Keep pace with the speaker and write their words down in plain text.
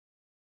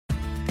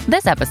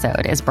This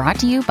episode is brought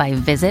to you by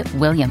Visit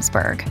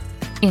Williamsburg.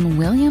 In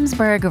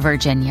Williamsburg,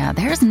 Virginia,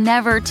 there's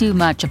never too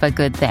much of a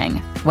good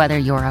thing. Whether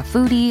you're a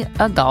foodie,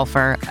 a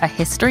golfer, a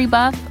history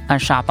buff, a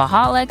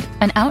shopaholic,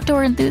 an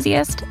outdoor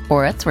enthusiast,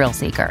 or a thrill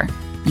seeker,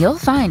 you'll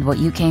find what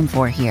you came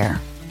for here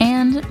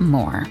and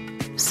more.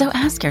 So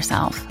ask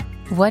yourself,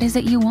 what is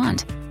it you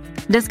want?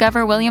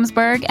 Discover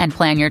Williamsburg and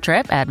plan your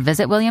trip at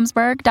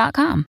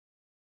visitwilliamsburg.com.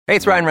 Hey,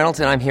 it's Ryan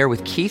Reynolds, and I'm here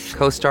with Keith,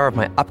 co-star of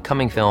my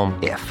upcoming film,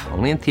 If,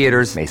 only in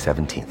theaters May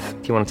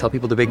 17th. Do you want to tell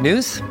people the big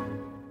news?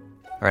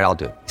 All right, I'll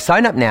do it.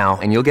 Sign up now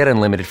and you'll get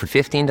unlimited for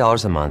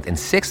 $15 a month and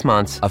 6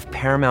 months of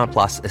Paramount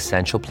Plus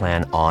Essential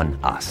Plan on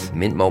us.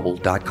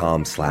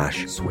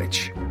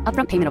 MintMobile.com/switch.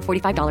 Upfront payment of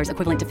 $45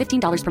 equivalent to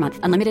 $15 per month.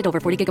 Unlimited over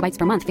 40 gigabytes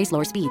per month. Face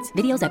lower speeds.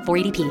 Videos at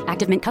 480p.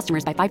 Active Mint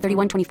customers by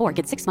 531.24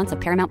 get 6 months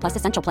of Paramount Plus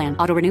Essential Plan.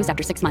 Auto renews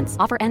after 6 months.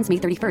 Offer ends May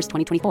 31st,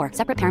 2024.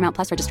 Separate Paramount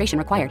Plus registration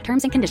required.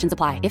 Terms and conditions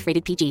apply if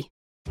rated PG.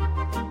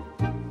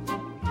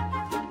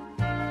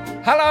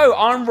 Hello,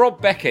 I'm Rob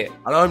Beckett.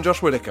 And I'm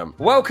Josh Widdicombe.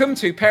 Welcome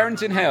to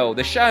Parent in Hell,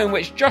 the show in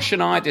which Josh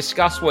and I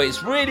discuss what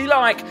it's really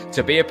like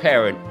to be a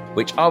parent,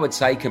 which I would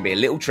say can be a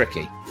little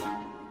tricky.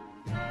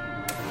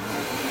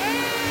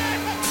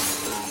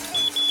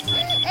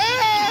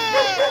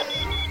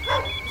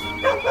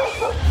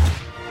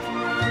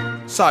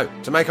 So,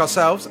 to make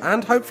ourselves,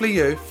 and hopefully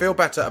you, feel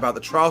better about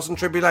the trials and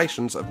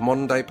tribulations of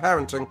modern-day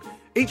parenting,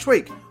 each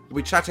week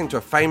we'll be chatting to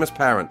a famous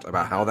parent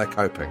about how they're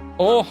coping.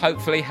 Or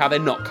hopefully how they're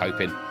not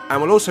coping. And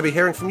we'll also be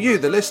hearing from you,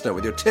 the listener,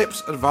 with your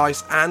tips,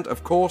 advice, and,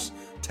 of course,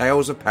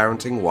 tales of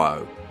parenting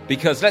woe.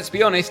 Because, let's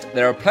be honest,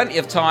 there are plenty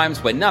of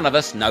times when none of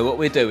us know what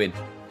we're doing.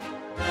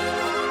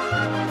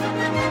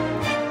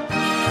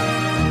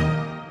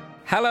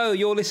 Hello,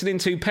 you're listening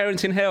to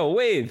Parent in Hell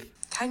with...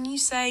 Can you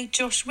say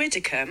Josh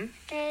Widdicombe?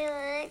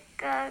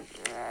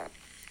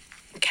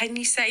 Can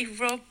you say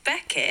Rob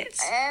Beckett?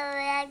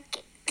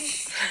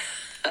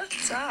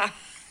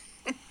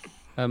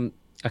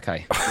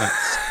 Okay,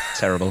 that's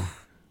terrible.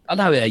 I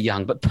know they're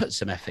young, but put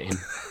some effort in.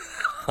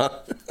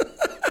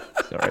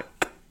 Sorry.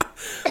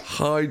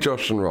 Hi,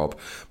 Josh and Rob.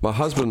 My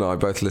husband and I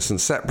both listen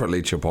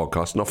separately to your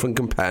podcast and often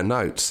compare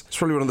notes. It's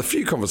probably one of the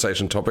few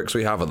conversation topics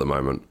we have at the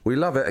moment. We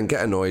love it and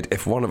get annoyed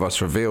if one of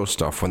us reveals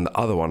stuff when the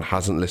other one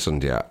hasn't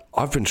listened yet.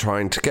 I've been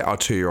trying to get our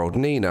 2-year-old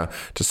Nina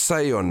to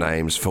say your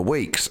names for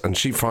weeks, and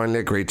she finally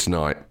agreed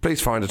tonight. Please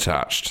find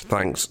attached.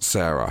 Thanks,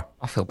 Sarah.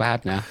 I feel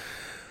bad now.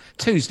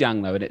 2's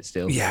young, though, isn't it,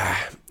 still? Yeah,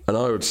 and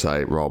I would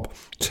say, Rob,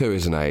 2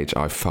 is an age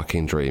I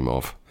fucking dream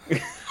of.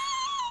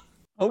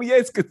 Oh,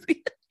 yes, because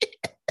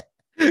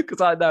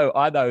I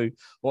know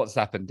what's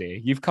happened here.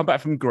 You've come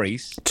back from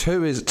Greece.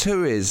 2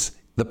 is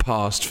the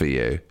past for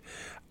you.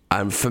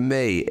 And for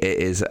me, it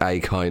is a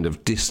kind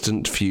of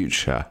distant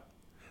future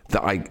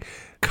that I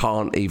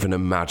can't even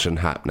imagine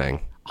happening.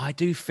 I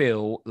do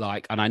feel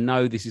like, and I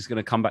know this is going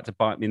to come back to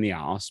bite me in the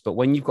arse, but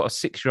when you've got a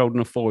 6-year-old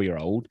and a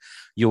 4-year-old,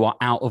 you are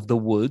out of the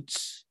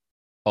woods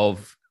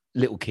of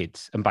little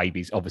kids and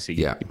babies, obviously.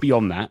 Yeah.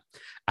 Beyond that.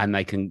 And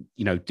they can,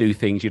 do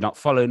things. You're not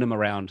following them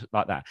around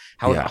like that.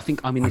 However, yeah. I think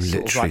I'm in this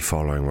literally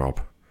following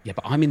Rob. Yeah,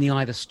 but I'm in the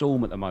eye of the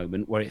storm at the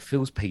moment where it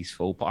feels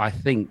peaceful, but I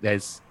think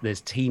there's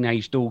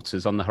teenage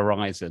daughters on the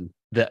horizon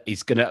that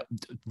is going to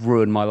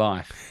ruin my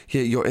life.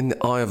 Yeah, you're in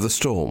the eye of the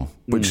storm,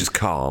 which is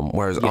calm,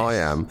 whereas Yes. I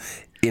am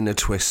in a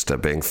twister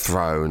being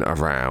thrown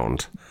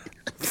around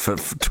for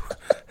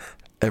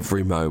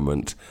every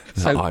moment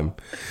that I'm...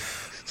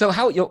 So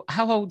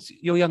how old's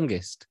your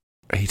youngest?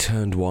 He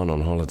turned 1 on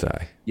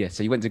holiday. Yeah,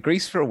 so you went to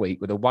Greece for a week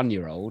with a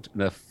 1-year-old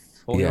and a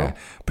 4-year-old? Yeah,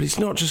 but it's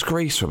not just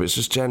Greece, Rob, it's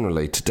just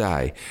generally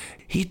today.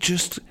 He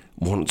just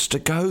wants to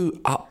go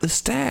up the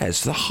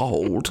stairs the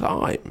whole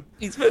time.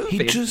 He's moving.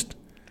 He just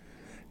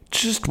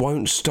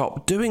won't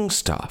stop doing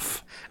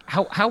stuff.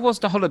 How was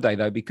the holiday,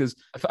 though? Because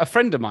a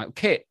friend of mine,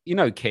 Kit,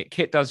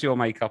 Kit does your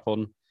makeup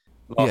on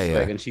last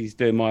week, and she's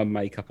doing my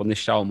makeup on this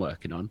show I'm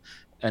working on.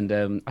 And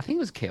I think it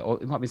was Kit,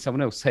 or it might be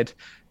someone else, said,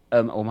 or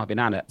it might be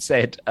Anna,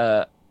 said...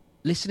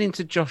 listening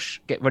to Josh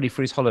get ready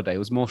for his holiday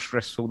was more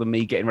stressful than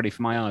me getting ready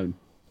for my own.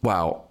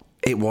 Well,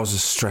 it was a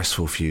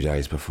stressful few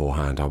days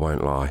beforehand, I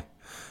won't lie.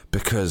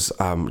 Because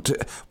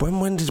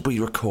when did we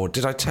record?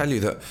 Did I tell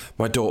you that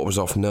my daughter was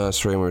off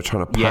nursery and we were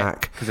trying to pack? Yeah,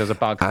 because there was a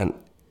bug. And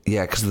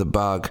yeah, because of the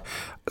bug.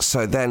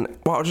 So then,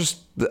 I'll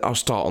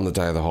start on the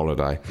day of the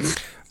holiday.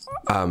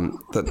 Do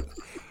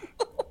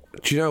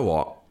you know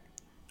what?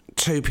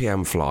 2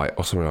 p.m. flight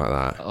or something like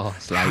that. Oh,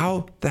 it's late.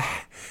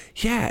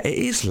 Yeah, it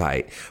is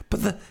late.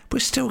 But we're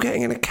still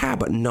getting in a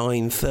cab at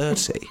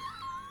 9:30.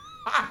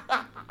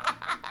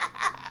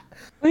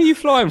 Where are you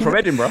flying from?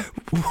 Edinburgh?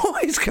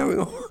 What is going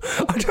on?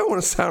 I don't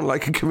want to sound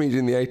like a comedian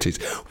in the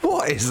 80s.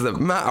 What is the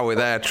matter with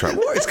air travel?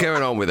 What is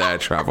going on with air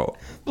travel?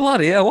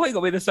 Bloody hell, what you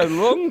got me there so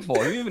long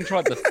for? Have you even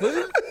tried the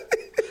food?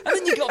 And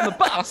then you get on the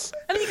bus,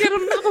 and then you get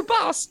on another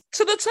bus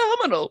to the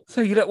terminal.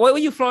 So where were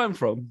you flying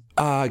from?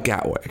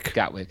 Gatwick.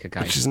 Gatwick,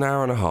 okay. Which is an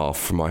hour and a half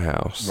from my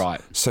house.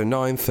 Right. So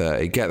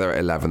 9:30, get there at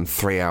 11,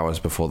 3 hours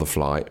before the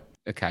flight.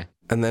 Okay.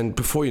 And then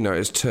before you know it,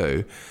 it's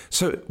 2.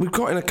 So we've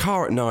got in a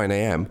car at 9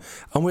 a.m.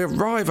 and we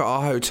arrive at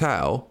our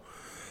hotel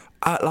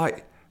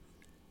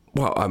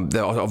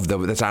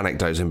There's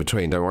anecdotes in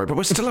between, don't worry. But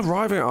we're still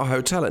arriving at our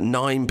hotel at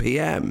 9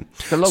 p.m.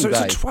 It's a long day.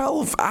 It's a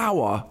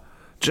 12-hour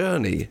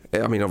journey.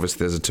 I mean, obviously,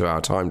 there's a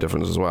 2-hour time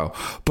difference as well.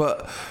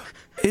 But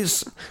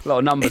it's... A lot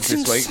of numbers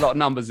this week. A lot of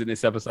numbers in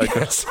this episode.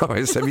 Yeah,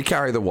 sorry, so if you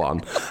carry the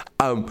one.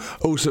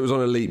 Also, it was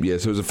on a leap year,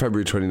 so it was a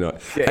February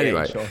 29th. Yeah,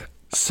 anyway, sure.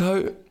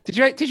 So... Did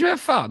you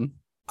have fun?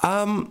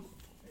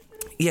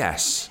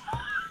 Yes.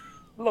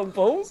 Long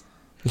balls?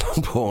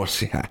 Long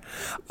balls, yeah.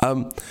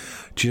 Do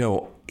you know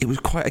what? It was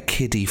quite a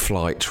kiddie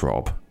flight,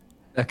 Rob.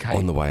 Okay.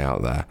 On the way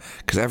out there,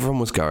 because everyone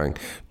was going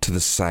to the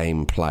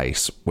same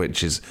place,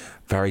 which is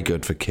very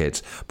good for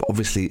kids. But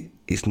obviously,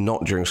 it's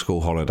not during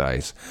school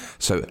holidays,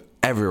 so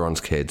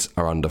everyone's kids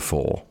are under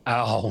 4.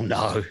 Oh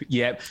no!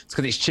 Yeah, it's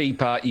because it's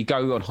cheaper. You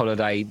go on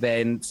holiday,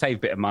 then save a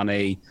bit of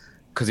money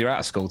because you're out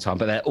of school time.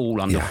 But they're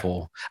all under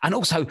 4, and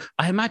also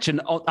I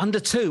imagine under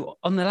 2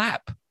 on the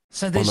lap.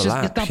 So there's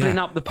you're doubling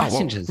up the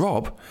passengers.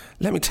 Rob,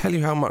 let me tell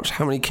you how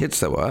many kids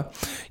there were.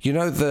 You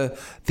know the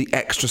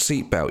extra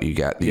seatbelt you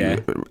get that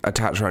you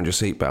attach around your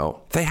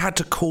seatbelt? They had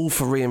to call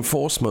for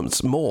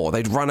reinforcements more.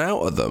 They'd run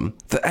out of them.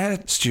 The air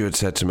steward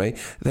said to me,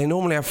 they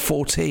normally have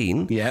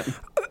 14. Yeah.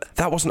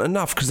 That wasn't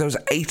enough because there was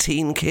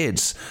 18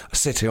 kids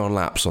sitting on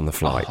laps on the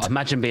flight. Oh,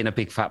 imagine being a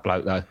big fat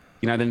bloke, though.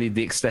 You know, they need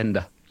the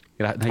extender.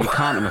 You're like, no, you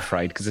can't, I'm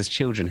afraid, because there's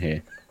children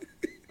here.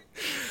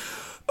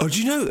 Oh, do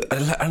you know,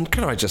 and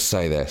can I just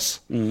say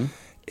this?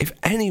 If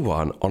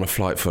anyone on a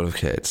flight full of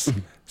kids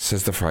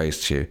says the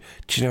phrase to you,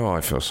 do you know what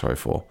I feel sorry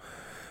for?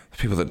 The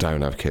people that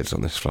don't have kids on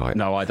this flight.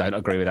 No, I don't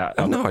agree with that.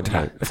 No, I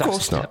don't. Of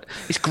course not.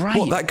 It's great.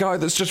 What, that guy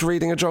that's just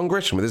reading a John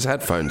Grisham with his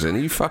headphones in? Are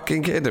you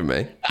fucking kidding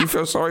me? You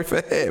feel sorry for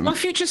him? My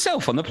future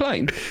self on the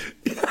plane.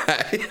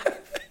 Yeah.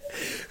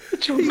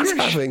 He's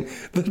having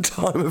the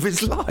time of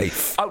his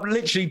life. Oh,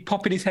 literally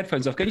popping his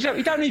headphones off. Going,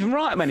 you don't even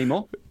write them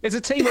anymore. There's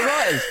a team of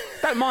writers.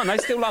 Don't mind, they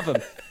still love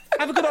them.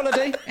 Have a good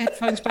holiday.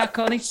 Headphones back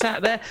on. He's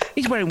sat there.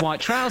 He's wearing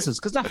white trousers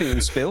because nothing will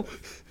spill.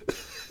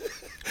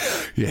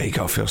 Yeah, you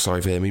can't feel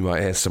sorry for him. He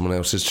might hear someone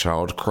else's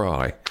child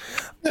cry.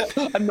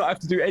 And not have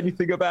to do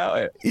anything about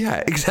it.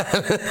 Yeah,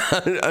 exactly.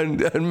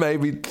 and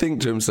maybe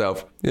think to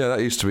himself, yeah, that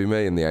used to be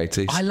me in the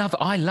 80s. I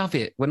love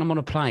it when I'm on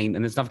a plane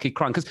and there's another kid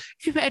crying, because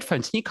if you've got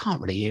headphones and you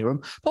can't really hear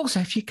them, but also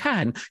if you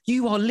can,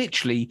 you are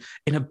literally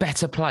in a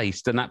better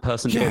place than that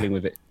person dealing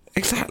with it.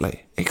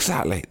 Exactly.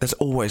 There's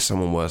always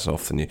someone worse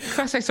off than you.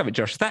 Can I say something,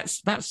 Josh?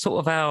 That's sort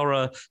of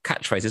our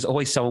catchphrase. There's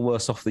always someone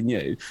worse off than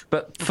you.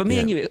 But for me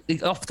and you,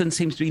 it often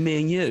seems to be me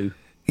and you.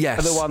 Yes.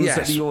 Are the ones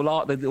that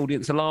the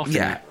audience are laughing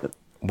at.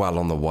 Well,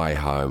 on the way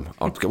home,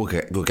 we'll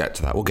get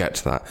to that. We'll get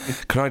to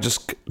that. Can I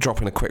just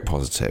drop in a quick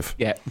positive?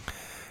 Yeah.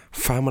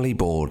 Family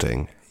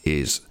boarding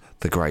is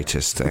the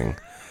greatest thing.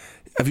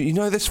 You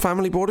know this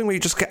family boarding where you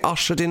just get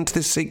ushered into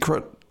this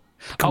secret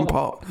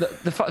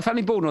compartment? The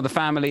family boarding or the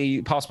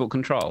family passport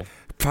control?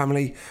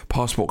 Family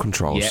passport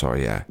control,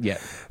 sorry, yeah. Yeah.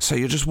 So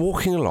you're just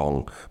walking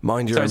along,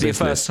 mind your own business. So it's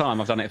your first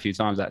time? I've done it a few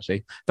times,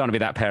 actually. Don't want to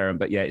be that parent,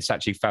 but yeah, it's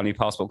actually family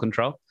passport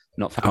control,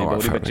 not family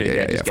boarding. But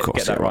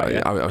get that right.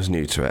 Yeah. I was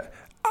new to it.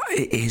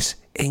 It is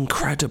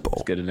incredible.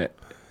 It's good, isn't it?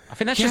 I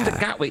think that's just at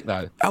Gatwick,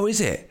 though. Oh,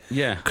 is it?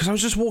 Yeah. Because I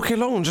was just walking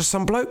along and just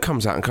some bloke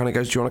comes out and kind of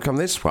goes, do you want to come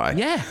this way?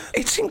 Yeah.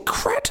 It's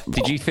incredible.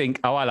 Did you think,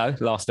 oh, hello,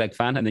 Last Leg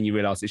fan, and then you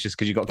realise it's just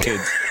because you got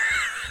kids?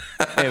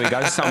 There we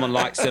go. Someone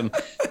likes some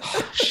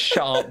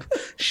sharp,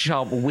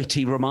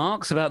 witty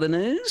remarks about the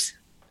news.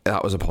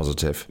 That was a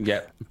positive.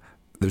 Yeah.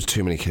 There was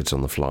too many kids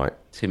on the flight.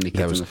 Too many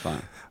kids on the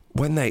flight.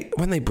 When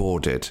they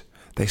boarded,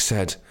 they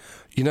said,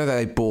 you know,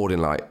 they board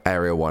in like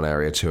Area 1,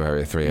 Area 2,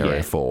 Area 3,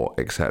 Area 4,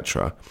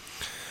 etc.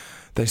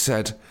 They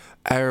said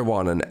Area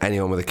 1 and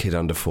anyone with a kid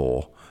under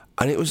 4.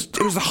 And it was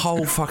the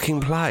whole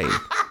fucking plane.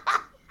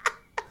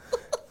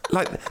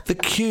 Like, the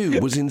queue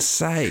was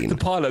insane. The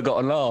pilot got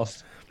on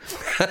last.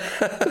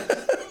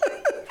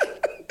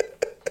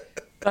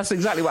 That's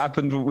exactly what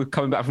happened with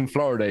coming back from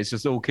Florida. It's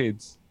just all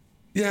kids.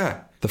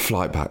 Yeah. The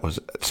flight back was...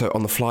 So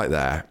on the flight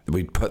there,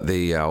 we'd put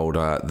the old,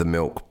 the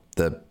milk,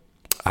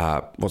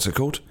 what's it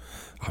called?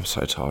 I'm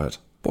so tired.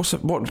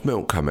 What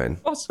milk come in?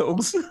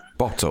 Bottles.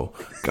 Bottle.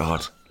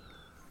 God.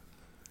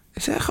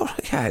 Is it called?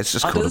 Yeah, it's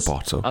just called a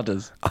bottle.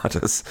 Udders.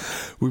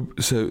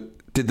 So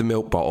did the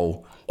milk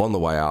bottle on the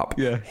way up.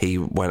 Yeah. He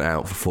went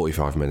out for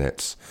 45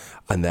 minutes.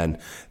 And then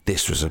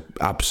this was an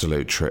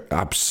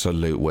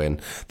absolute win.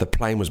 The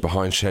plane was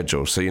behind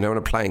schedule. So, you know, when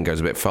a plane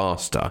goes a bit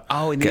faster,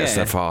 gets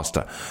there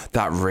faster,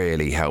 that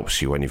really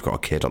helps you when you've got a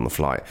kid on the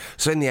flight.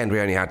 So in the end, we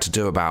only had to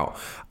do about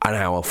an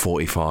hour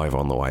 45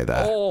 on the way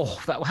there. Oh,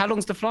 how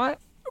long's the flight?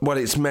 Well,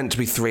 it's meant to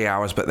be 3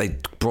 hours, but they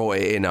brought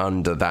it in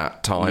under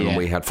that time, and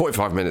we had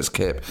 45 minutes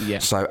kip. Yeah.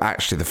 So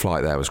actually, the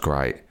flight there was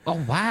great.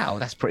 Oh, wow,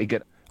 that's pretty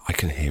good. I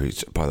can hear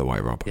by the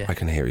way, Rob, I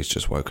can hear he's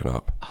just woken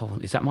up. Oh,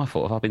 is that my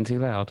fault? Have I been too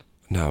loud?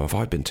 No, have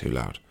I been too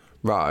loud?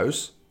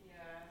 Rose?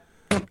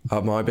 Yeah.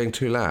 Am I being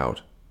too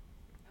loud?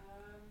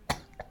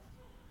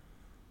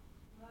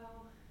 Well,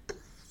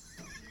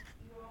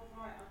 you're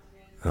right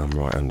underneath. I'm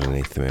right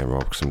underneath me,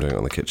 Rob, because I'm doing it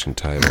on the kitchen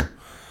table.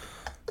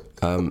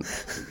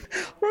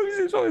 Rose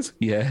is voice.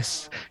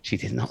 Yes. She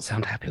did not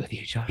sound happy with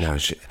you, Josh. No,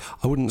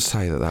 I wouldn't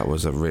say that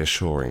was a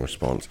reassuring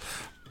response.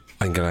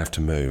 I'm going to have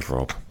to move,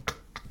 Rob.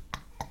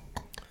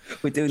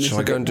 We're doing this. Shall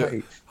I go and do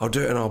it? I'll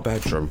do it in our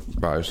bedroom,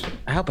 Rose.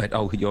 Our bed?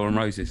 Oh, you're on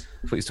Rose's.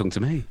 I thought you were talking to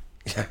me.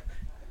 Yeah.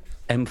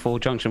 M4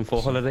 Junction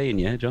 4 Holiday Inn,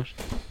 yeah, Josh?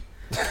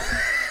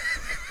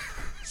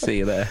 See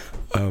you there.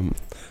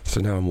 So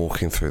now I'm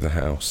walking through the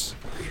house.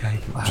 Okay.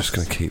 I'm just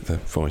going to keep the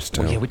voice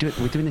down. Well, yeah,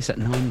 we're doing this at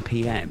 9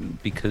 p.m.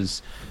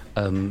 because...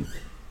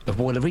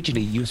 well,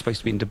 originally you were supposed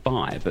to be in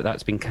Dubai, but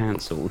that's been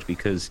cancelled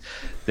because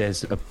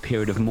there's a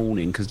period of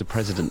mourning because the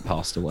president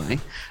passed away,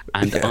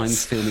 and Yes. I'm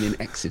filming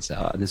in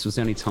Exeter, and this was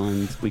the only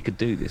time we could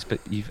do this. But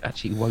you've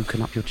actually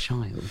woken up your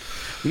child.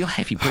 Well, your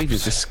heavy breathing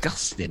is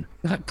disgusting.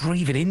 You're like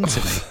breathing into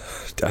me.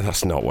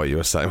 That's not what you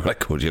were saying when I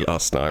called you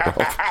last night,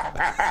 Rob.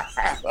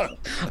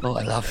 Oh,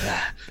 I love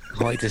that.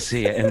 Great to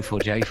see it,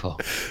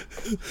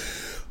 M4J4.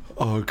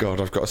 Oh,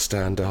 God, I've got to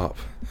stand up.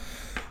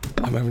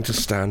 I'm having to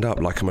stand up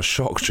like I'm a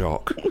shock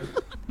jock.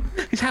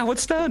 It's Howard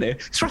Stern here.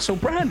 It's Russell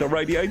Brand on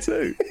Radio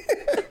 2.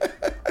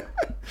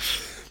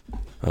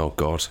 Oh,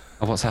 God.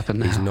 Oh, what's happened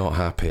now? He's not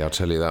happy, I'll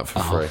tell you that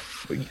for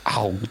free.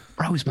 Oh,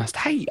 Rose must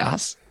hate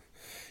us.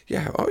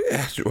 Yeah,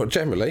 well,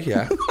 generally,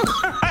 yeah.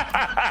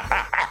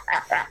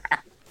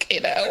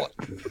 Get out.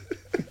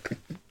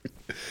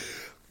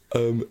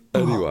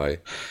 Anyway.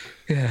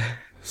 Yeah.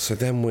 So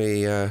then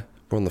we're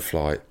on the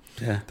flight.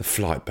 Yeah. The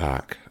flight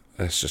back.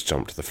 Let's just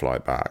jump to the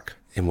flight back,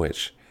 in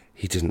which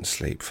he didn't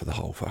sleep for the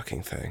whole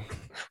fucking thing.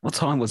 What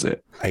time was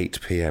it? 8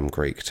 p.m.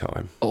 Greek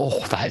time.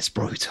 Oh, that is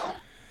brutal.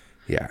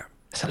 Yeah.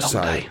 It's a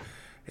long day.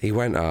 He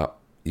went up,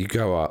 you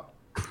go up,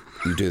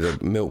 you do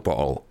the milk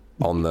bottle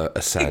on the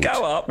ascent. You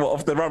go up, what,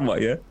 off the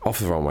runway, yeah? Off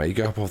the runway. You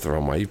go up off the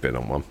runway. You've been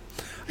on one.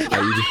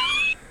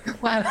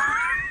 Well...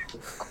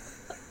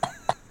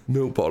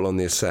 Milk bottle on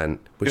the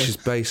ascent, which is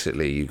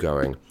basically you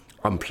going,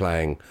 I'm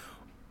playing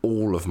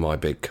all of my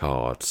big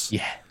cards.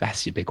 Yeah,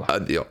 that's your big one.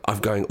 I'm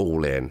going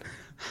all in.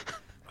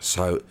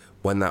 So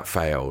when that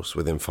fails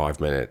within 5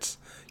 minutes,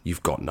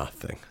 you've got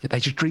nothing. They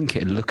just drink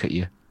it and look at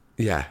you.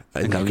 Yeah.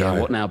 And go, yeah,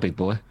 what now, big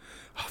boy?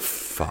 Oh,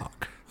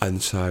 fuck.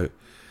 And so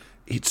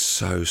it's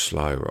so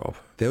slow, Rob.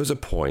 There was a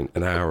point,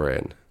 an hour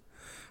in,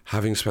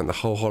 having spent the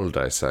whole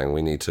holiday saying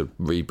we need to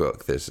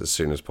rebook this as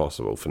soon as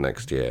possible for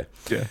next year.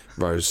 Yeah.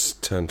 Rose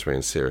turned to me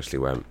and seriously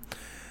went,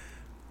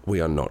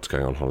 we are not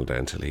going on holiday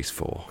until he's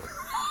 4.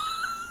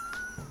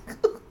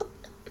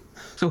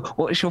 So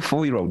what is your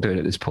 4-year-old doing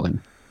at this point?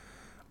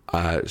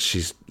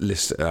 She's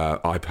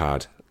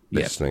iPad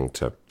listening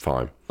to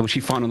Fine. Was she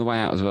fine on the way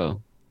out as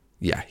well?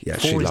 Yeah. 4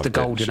 she is loved the it.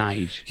 golden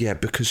age. Yeah,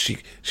 because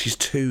she's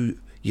too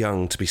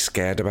young to be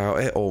scared about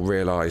it or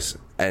realise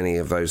any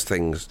of those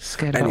things.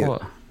 Scared about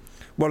what?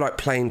 Well,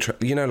 like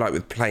like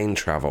with plane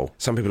travel.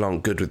 Some people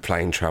aren't good with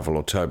plane travel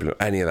or turbulent,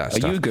 any of that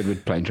stuff. Are you good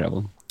with plane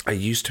travel? I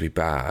used to be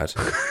bad.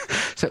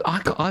 So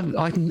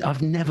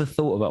I've never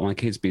thought about my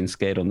kids being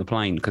scared on the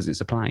plane because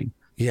it's a plane.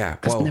 Yeah,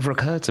 It's never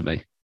occurred to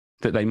me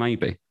that they may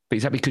be. But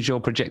is that because you're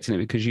projecting it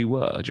because you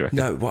were, do you reckon?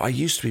 No, well, I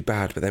used to be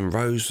bad, but then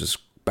Rose was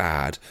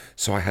bad,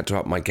 so I had to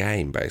up my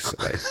game,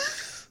 basically.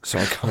 So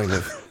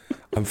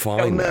I'm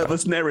fine now.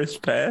 Nervous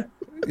Neris pair.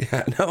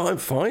 Yeah, no, I'm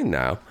fine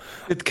now.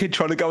 The kid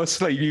trying to go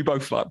asleep, you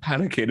both like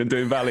panicking and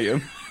doing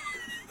Valium.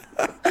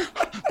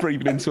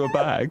 Breathing into a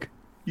bag.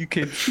 You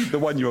kids, the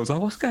 1-year-old's like,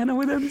 what's going on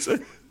with them?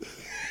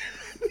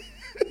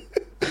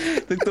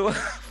 The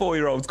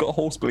 4-year-old's got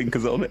horse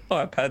blinkers on it,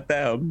 iPad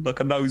down,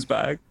 like a nose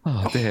bag.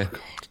 Oh, dear.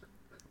 God.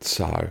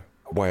 So,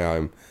 way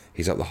home,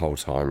 he's up the whole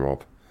time,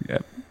 Rob.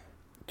 Yep.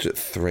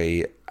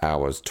 3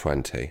 hours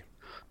 20.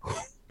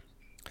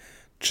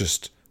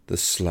 Just the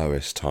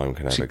slowest time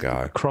can ever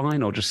go.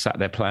 Crying or just sat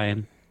there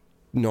playing?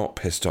 Not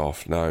pissed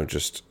off, no,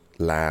 just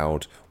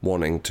loud,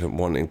 wanting to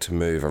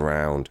move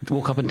around.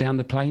 Walk up and down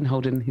the plane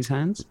holding his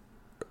hands?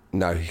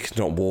 No, he's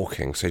not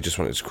walking, so he just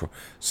wanted to cry.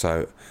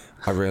 So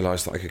I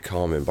realised that I could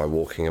calm him by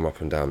walking him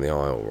up and down the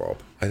aisle, Rob.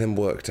 I then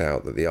worked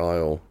out that the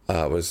aisle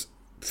was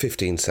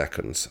 15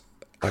 seconds.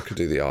 I could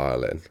do the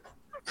aisle in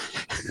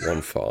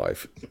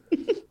 1.5.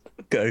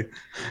 Okay.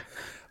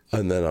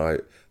 And then I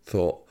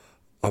thought,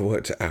 I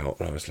worked it out,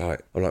 and I was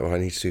like, well, I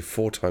need to do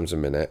 4 times a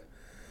minute,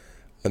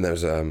 and there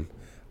was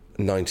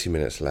 90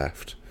 minutes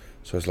left.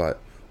 So I was like,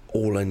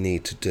 all I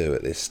need to do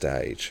at this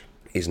stage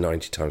is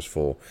 90 times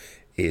 4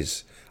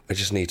 is I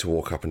just need to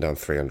walk up and down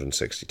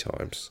 360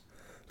 times.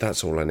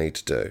 That's all I need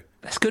to do.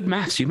 That's good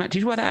maths. Did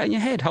you work that out in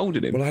your head,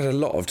 holding him? Well, I had a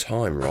lot of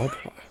time, Rob.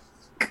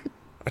 I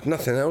had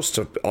nothing else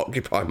to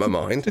occupy my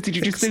mind. Did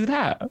you just do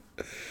that?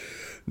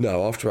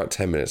 No, after about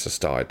 10 minutes, I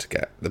started to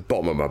get... The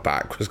bottom of my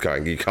back was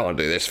going, you can't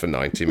do this for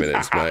 90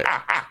 minutes, mate.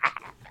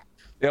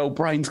 The old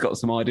brain's got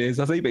some ideas,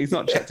 has he? But he's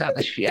not checked out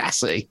the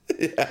chassis.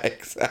 Yeah,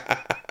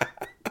 exactly.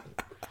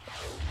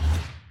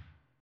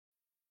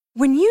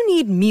 When you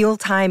need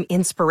mealtime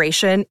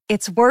inspiration,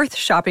 it's worth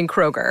shopping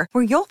Kroger,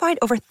 where you'll find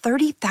over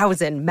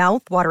 30,000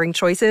 mouth-watering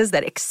choices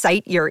that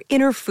excite your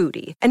inner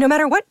foodie. And no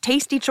matter what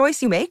tasty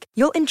choice you make,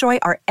 you'll enjoy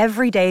our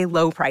everyday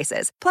low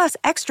prices, plus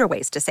extra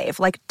ways to save,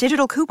 like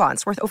digital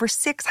coupons worth over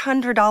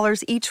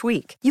 $600 each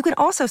week. You can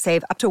also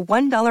save up to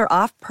 $1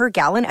 off per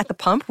gallon at the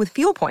pump with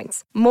fuel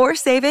points. More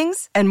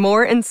savings and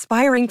more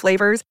inspiring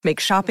flavors make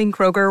shopping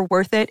Kroger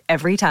worth it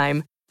every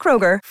time.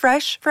 Kroger,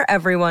 fresh for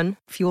everyone.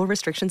 Fuel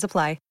restrictions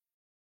apply.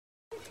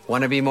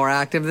 Want to be more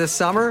active this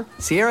summer?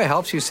 Sierra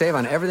helps you save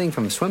on everything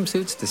from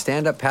swimsuits to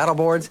stand-up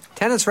paddleboards,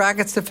 tennis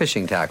rackets to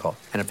fishing tackle.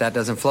 And if that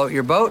doesn't float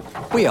your boat,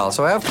 we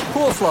also have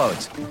pool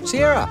floats.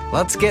 Sierra,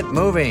 let's get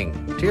moving.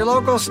 To your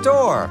local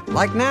store,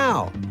 like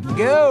now.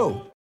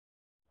 Go!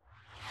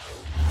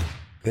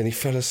 Then he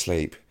fell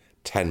asleep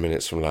 10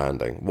 minutes from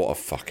landing. What a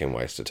fucking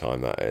waste of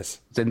time that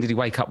is. Then did he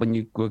wake up when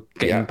you were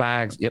getting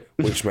bags? Yep.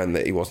 Which meant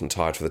that he wasn't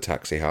tired for the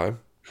taxi home.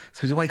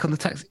 So he was awake on the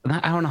taxi, an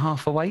hour and a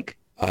half awake?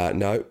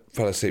 No,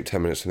 fell asleep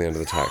 10 minutes from the end of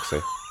the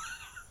taxi.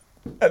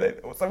 And then,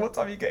 so what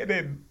time are you getting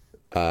in?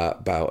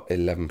 About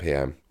 11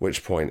 p.m,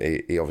 which point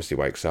he obviously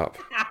wakes up.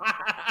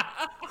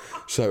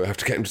 So I have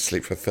to get him to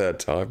sleep for a third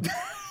time.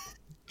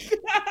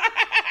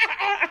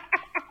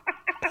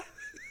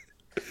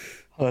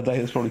 Holiday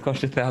that's probably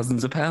cost you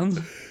thousands of pounds.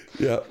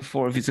 Yeah. For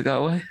 4 of you to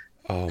go away.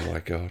 Oh my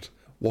God.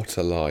 What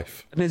a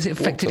life. And has it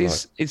affected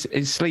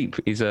his sleep?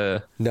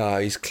 No,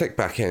 he's clicked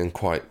back in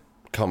quite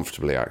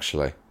comfortably,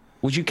 actually.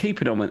 Would you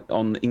keep it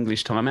on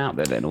English time out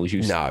there then, or would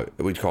you? No,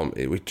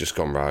 we'd just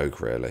gone rogue,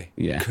 really.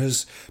 Yeah.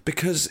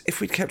 Because if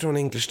we'd kept it on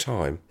English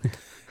time,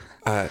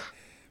 I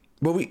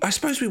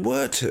suppose we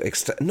were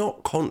to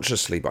not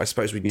consciously, but I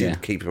suppose we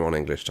did keep him on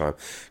English time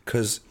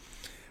because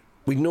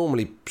we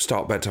normally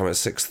start bedtime at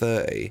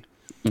 6:30.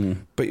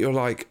 But you're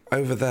like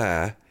over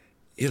there,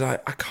 you're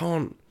like I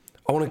want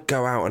to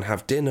go out and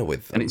have dinner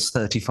with them, and it's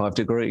 35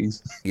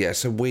 degrees. Yeah,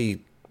 so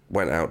we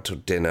went out to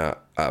dinner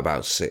at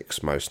about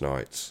 6 most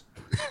nights.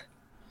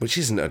 Which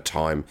isn't a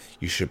time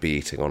you should be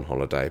eating on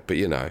holiday, but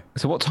you know.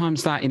 So what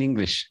time's that in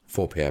English?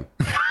 4 p.m.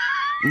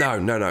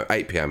 No,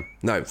 8 p.m.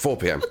 No, 4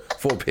 p.m.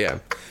 4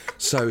 p.m.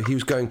 So he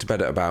was going to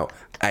bed at about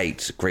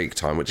 8 Greek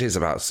time, which is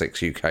about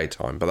 6 UK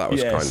time, but that was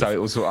so it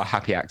was sort of a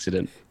happy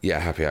accident. Yeah,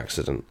 happy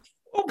accident.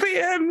 4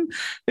 p.m.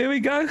 Here we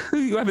go.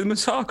 You having the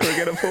Masaka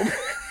again at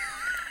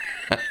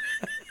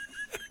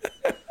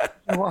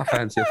 4 What, I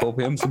fancy a 4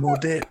 p.m. some more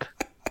dip.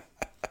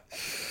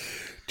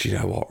 Do you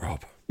know what,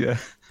 Rob? Yeah.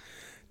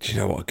 Do you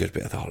know what a good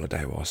bit of the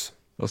holiday was?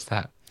 What's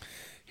that?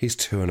 His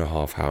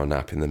 2.5 hour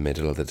nap in the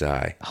middle of the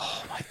day.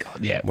 Oh my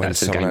God! Yeah, when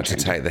someone had to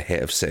take the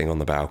hit of sitting on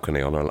the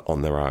balcony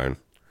on their own.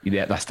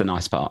 Yeah, that's the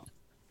nice part.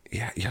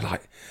 Yeah, you're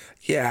like,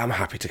 yeah, I'm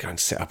happy to go and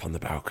sit up on the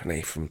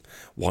balcony from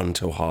 1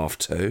 till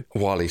 2:30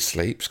 while he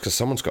sleeps because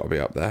someone's got to be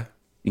up there.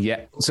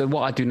 Yeah. So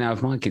what I do now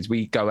with my kids,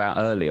 we go out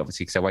early,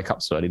 obviously, because they wake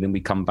up so early. Then we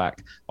come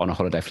back on a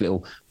holiday for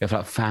we have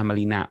like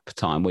family nap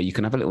time where you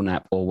can have a little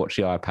nap or watch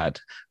the iPad.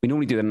 We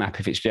normally do the nap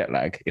if it's jet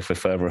lag, if we're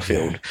further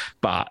afield.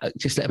 But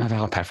just let them have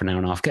an iPad for an hour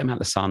and a half, get them out in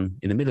the sun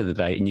in the middle of the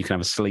day, and you can have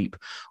a sleep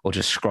or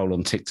just scroll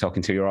on TikTok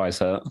until your eyes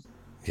hurt.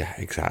 Yeah,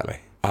 exactly.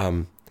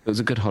 It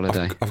was a good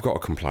holiday. I've got a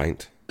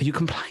complaint. You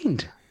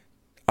complained?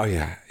 Oh,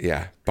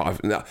 yeah.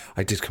 But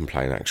I did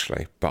complain,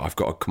 actually. But I've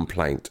got a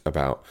complaint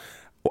about...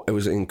 It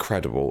was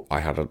incredible. I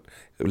had a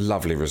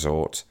lovely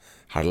resort,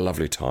 had a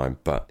lovely time,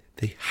 but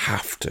they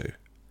have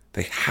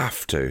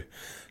to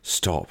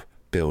stop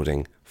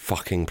building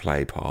fucking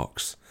play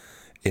parks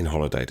in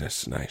holiday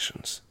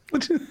destinations.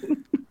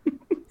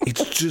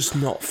 It's just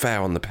not fair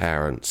on the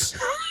parents.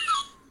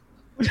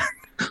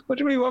 What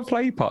do you mean by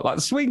play park? Like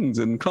swings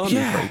and climbing?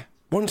 Yeah.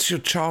 Once your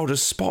child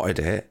has spotted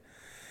it,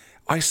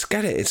 I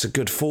get it, it's a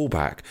good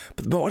fallback,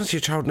 but once your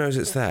child knows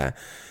it's there,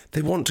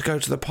 they want to go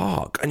to the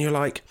park, and you're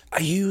like,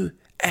 are you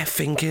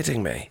effing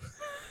kidding me?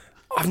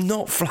 I've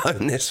not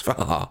flown this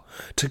far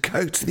to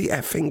go to the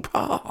effing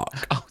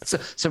park. Oh,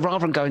 so rather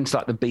than going to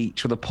like the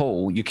beach or the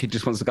pool, your kid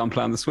just wants to go and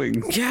play on the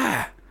swings?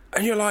 Yeah.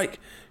 And you're like,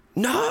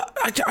 no,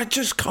 I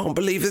just can't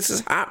believe this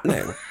is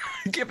happening.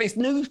 Yeah, but it's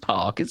News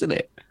Park, isn't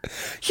it?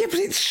 Yeah, but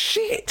it's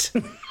shit.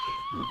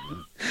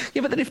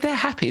 Yeah, but then if they're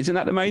happy, isn't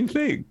that the main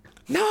thing?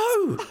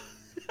 No.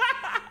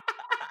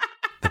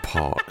 The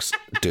parks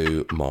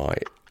do my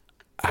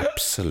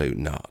absolute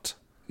nut.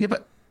 Yeah,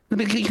 but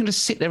you can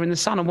just sit there in the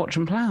sun and watch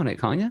them play on it,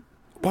 can't you?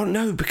 Well,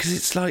 no, because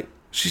it's like,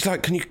 she's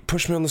like, can you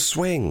push me on the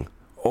swing?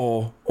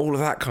 Or all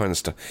of that kind of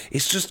stuff.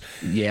 It's just...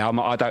 Yeah,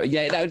 I don't...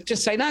 Yeah, no,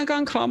 just say, no, go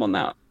and climb on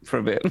that for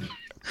a bit.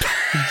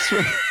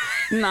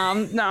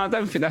 No, I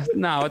don't think that's...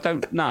 No, I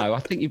don't... No, I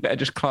think you better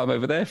just climb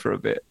over there for a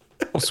bit.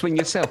 Or swing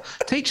yourself.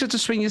 Teach her to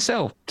swing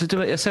yourself, to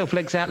do it yourself,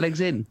 legs out,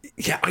 legs in.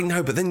 Yeah, I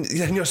know, but then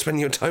you're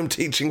spending your time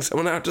teaching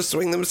someone how to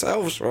swing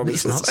themselves, Rob.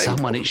 It's not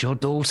someone, it's your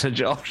daughter,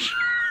 Josh.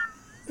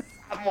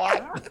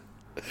 What?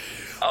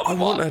 I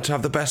want her to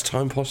have the best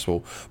time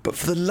possible, but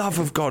for the love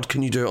of God,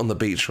 can you do it on the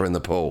beach or in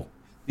the pool?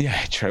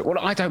 Yeah, true. Well,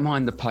 I don't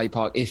mind the play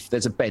park if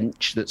there's a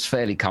bench that's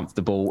fairly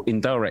comfortable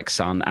in direct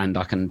sun and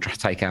I can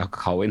take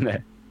alcohol in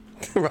there.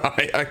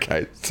 Right,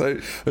 okay. So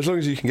as long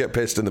as you can get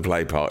pissed in the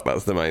play park,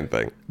 that's the main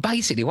thing.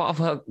 Basically, what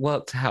I've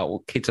worked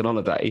out, kids on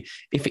holiday,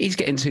 if it is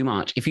getting too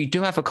much, if you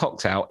do have a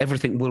cocktail,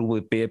 everything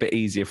will be a bit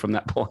easier from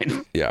that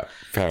point. Yeah,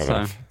 fair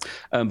enough.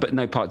 But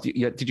no part.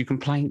 Did you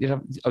complain?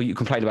 You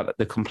complained about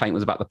the complaint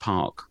was about the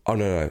park. Oh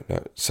no.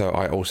 So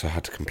I also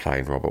had to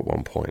complain, Rob, at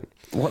one point.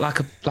 What, like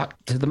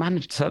to the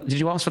manager? Did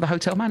you ask for the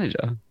hotel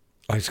manager?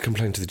 I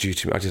complained to the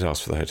duty. I did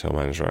ask for the hotel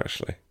manager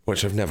actually,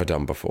 which I've never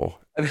done before.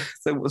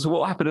 So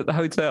what happened at the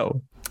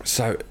hotel?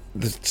 So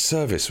the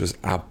service was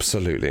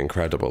absolutely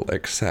incredible,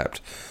 except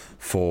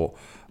for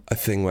a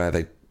thing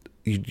where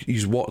you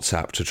use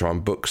WhatsApp to try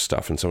and book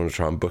stuff, and someone will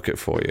try and book it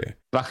for you,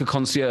 like a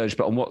concierge,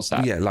 but on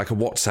WhatsApp. Yeah, like a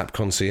WhatsApp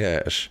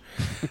concierge.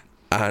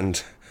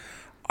 And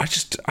I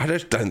just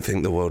don't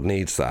think the world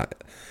needs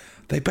that.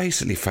 They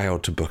basically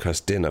failed to book us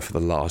dinner for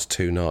the last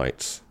 2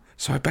 nights.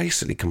 So I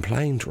basically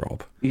complained,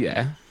 Rob.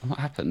 Yeah. What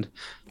happened?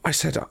 I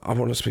said, I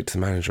want to speak to the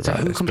manager about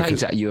this. So who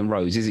complains at you and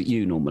Rose? Is it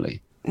you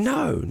normally?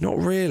 No, not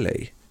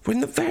really.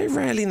 We're very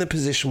rarely in the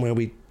position where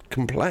we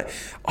complain.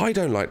 I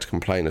don't like to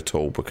complain at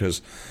all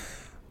because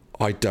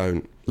I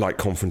don't like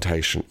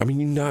confrontation. I mean,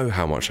 you know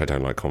how much I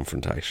don't like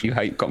confrontation. You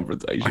hate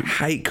confrontation. I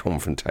hate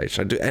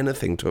confrontation. I do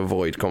anything to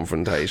avoid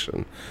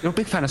confrontation. You're a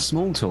big fan of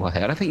small talk, I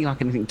don't think you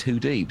like anything too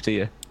deep, do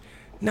you?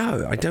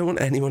 No, I don't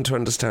want anyone to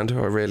understand who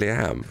I really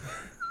am.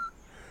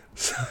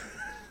 So...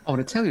 I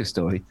want to tell you a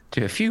story.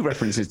 Do a few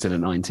references to the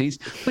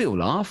 90s. We all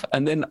laugh,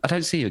 and then I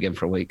don't see you again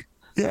for a week.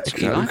 Yeah, we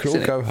can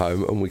all go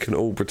home and we can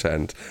all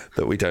pretend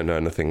that we don't know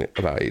anything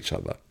about each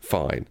other.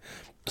 Fine.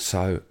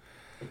 So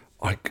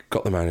I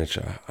got the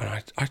manager,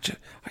 and do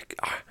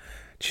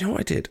you know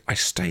what I did? I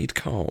stayed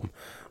calm,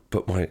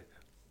 but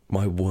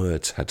my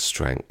words had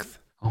strength.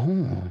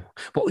 Oh,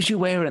 what was you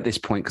wearing at this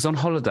point? Because on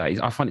holidays,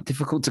 I find it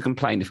difficult to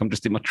complain if I'm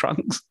just in my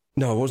trunks.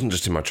 No, I wasn't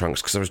just in my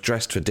trunks because I was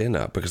dressed for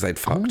dinner because they'd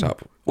fucked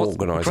up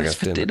organising us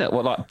dinner.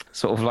 What, like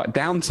sort of like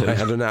down to? I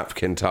had a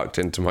napkin tucked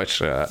into my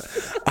shirt.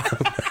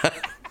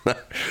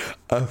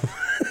 I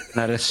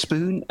had a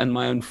spoon and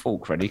my own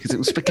fork ready because it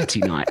was spaghetti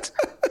night.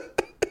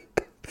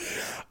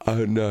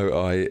 Oh no,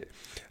 I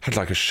had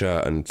like a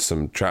shirt and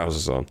some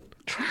trousers on.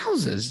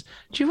 Trousers?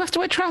 Do you have to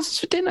wear trousers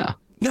for dinner?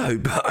 No,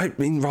 but I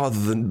mean rather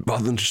than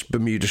just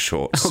Bermuda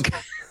shorts. Okay.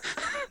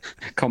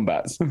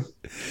 Combats.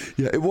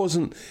 Yeah, it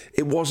wasn't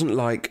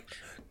like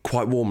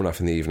quite warm enough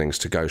in the evenings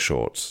to go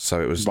shorts.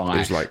 So it was right. It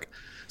was like.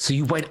 So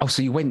you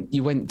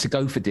went to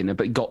go for dinner,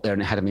 but you got there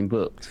and it hadn't been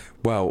booked.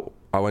 Well,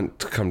 I went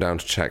to come down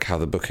to check how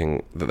the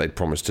booking that they'd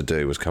promised to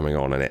do was coming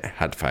on, and it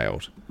had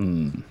failed.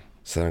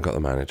 So then I got the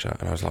manager,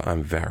 and I was like,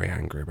 I'm very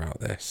angry about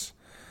this.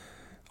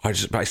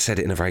 But I said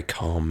it in a very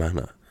calm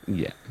manner.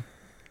 Yeah.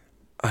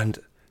 And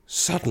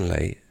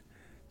suddenly,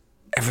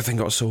 everything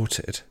got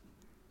sorted,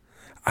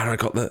 and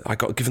I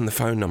got given the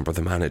phone number of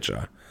the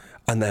manager,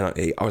 and then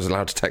I was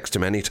allowed to text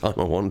him any time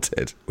I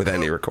wanted with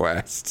any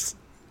requests.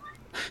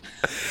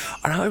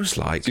 And I was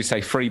like, "Did you say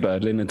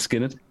Freebird, Lynn and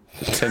Skinner,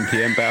 10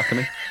 p.m.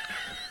 balcony?"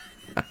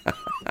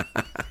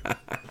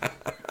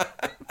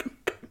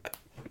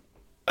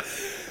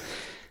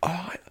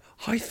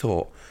 I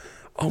thought,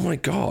 oh my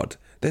God,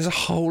 there's a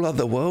whole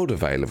other world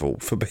available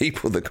for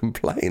people that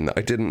complain that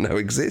I didn't know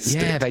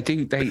existed. Yeah, they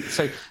do.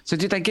 So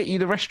did they get you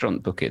the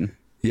restaurant booking?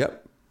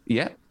 Yep.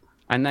 Yep.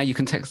 And now you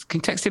can text. Can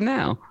you text him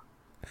now?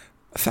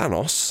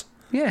 Thanos?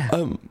 Yeah.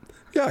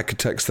 Yeah, I could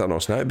text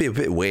Thanos now. It'd be a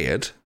bit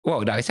weird.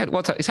 Well, no, it's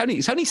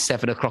only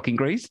 7 o'clock in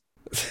Greece.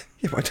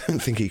 Yeah, but I don't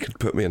think he could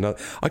put me in.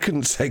 I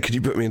couldn't say, could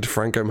you put me into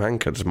Franco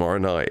Manca tomorrow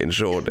night in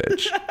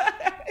Shoreditch?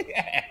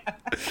 Yeah.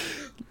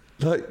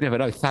 Like, you never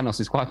know, Thanos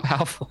is quite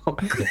powerful.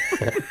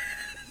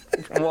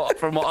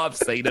 from what I've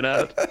seen and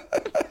heard.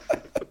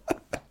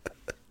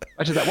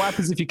 Actually, what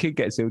happens if your kid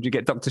gets ill? Do you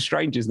get Doctor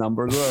Strange's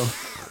number as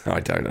well?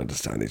 I don't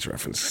understand these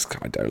references.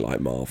 I don't like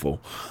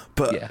Marvel.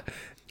 But yeah.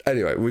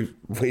 Anyway,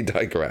 we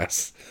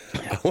digress.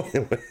 Do we?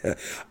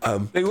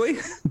 Do we?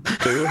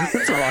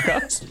 It's not like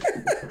us.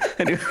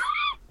 Anyway,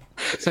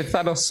 so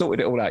Thanos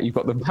sorted it all out. You've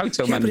got the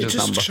hotel manager's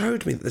number. But it just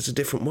showed me that there's a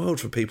different world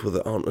for people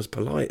that aren't as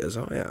polite as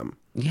I am.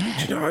 Yeah.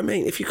 Do you know what I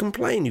mean? If you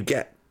complain, you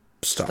get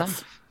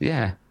stuff.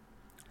 Yeah.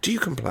 Do you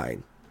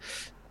complain?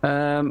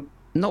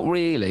 Not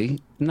really.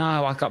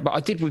 No, but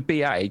I did with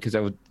BA because they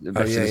were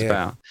messing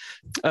about.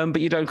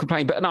 But you don't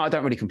complain. But no, I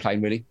don't really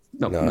complain, really.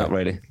 Not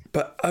really.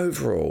 But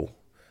overall,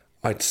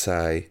 I'd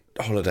say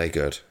holiday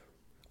good.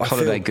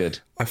 Good.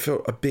 I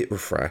feel a bit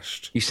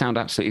refreshed. You sound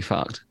absolutely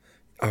fucked.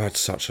 I had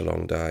such a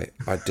long day.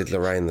 I did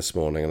Lorraine this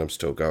morning and I'm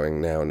still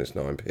going now and it's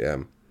 9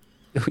 p.m.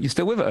 You're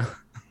still with her?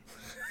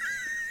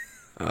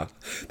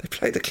 They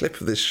played a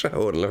clip of this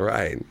show on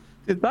Lorraine.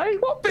 Did they?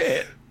 What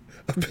bit?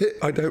 A bit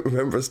I don't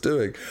remember us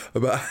doing,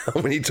 about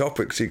how many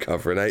topics you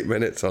cover in 8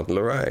 minutes on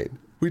Lorraine.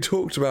 We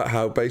talked about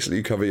how basically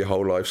you cover your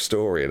whole life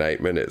story in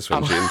 8 minutes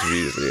when she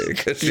interviews you.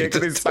 Because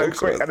it's so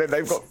quick and then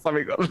they've got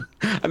something on.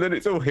 And then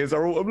it's all, here's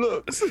our autumn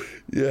looks.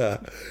 Yeah.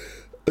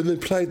 And they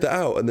played that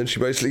out and then she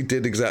basically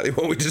did exactly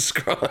what we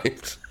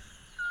described.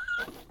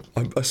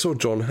 I saw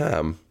John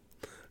Hamm,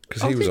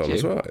 because he was on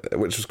as well,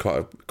 which was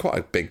quite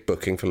a big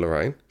booking for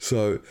Lorraine.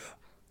 So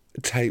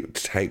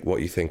take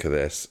what you think of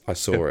this. I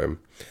saw him,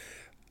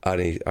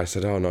 and I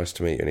said, "Oh, nice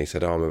to meet you." And he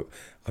said, "Oh,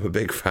 I'm a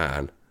big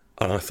fan."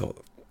 And I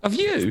thought, of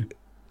you?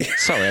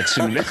 Sorry, I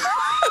didn't.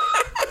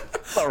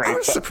 Sorry, I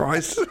was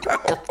surprised as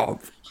well,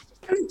 Rob.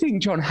 I don't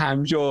think John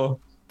Hamm's your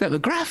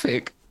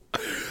demographic.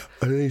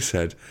 And he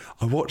said,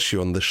 "I watch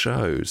you on the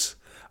shows,"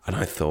 and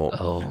I thought,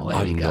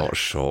 I'm not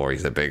sure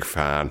he's a big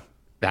fan.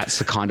 That's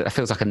the kind of, that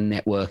feels like a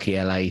networky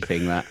LA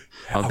thing. That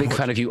I'm a big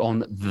fan of you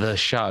on the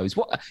shows.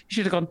 What, you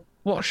should have gone,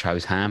 what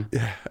shows, Ham?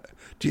 Yeah.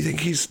 Do you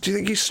think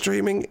he's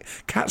streaming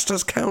Cats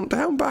Does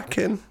Countdown back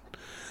in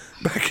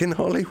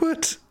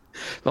Hollywood?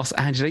 Los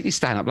Angeles. He's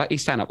staying up.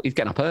 He's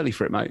getting up early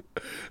for it, mate.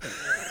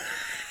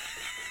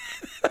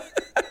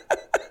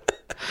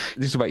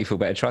 This will make you feel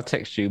better. Try to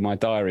text you my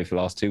diary for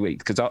the last 2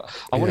 weeks because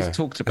I wanted to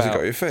talk about. Has he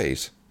got your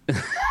fees?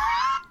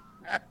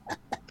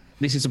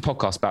 This is a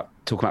podcast about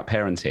talking about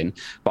parenting,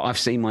 but I've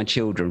seen my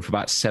children for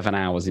about 7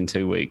 hours in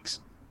 2 weeks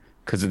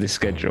because of this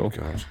schedule. Oh,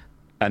 God.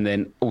 And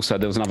then also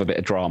there was another bit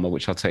of drama,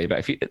 which I'll tell you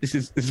about. This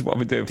is what I've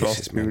been doing for the last.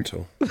 This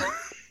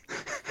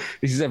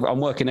is mental.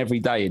 I'm working every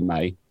day in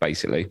May,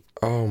 basically.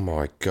 Oh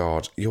my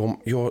God!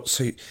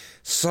 So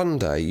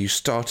Sunday you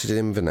started in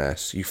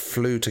Inverness. You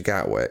flew to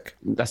Gatwick.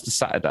 That's the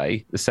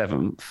Saturday, the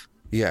 7th.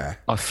 Yeah.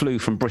 I flew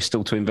from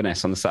Bristol to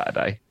Inverness on the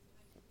Saturday.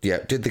 Yeah,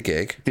 did the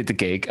gig.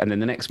 And then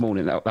the next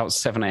morning, that was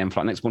 7 a.m.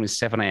 flight. Next morning,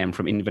 7 a.m.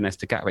 from Inverness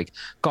to Gatwick.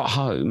 Got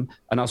home,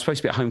 and I was supposed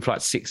to be at home for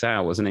like 6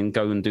 hours and then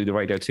go and do the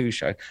Radio 2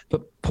 show.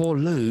 But poor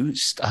Lou,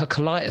 her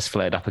colitis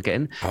flared up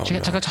again. She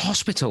had to go to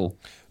hospital.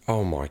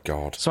 Oh, my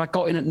God. So I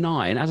got in at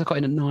 9. As I got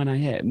in at 9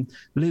 a.m.,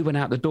 Lou went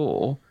out the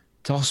door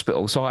to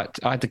hospital. So I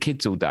had the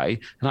kids all day,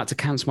 and I had to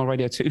cancel my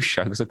Radio 2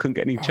 show because I couldn't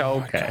get any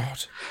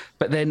childcare.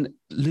 But then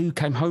Lou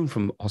came home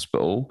from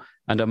hospital,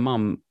 and her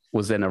mum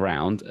was then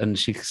around and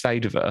she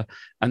stayed with her.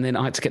 And then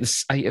I had to get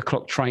this 8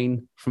 o'clock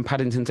train from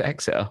Paddington to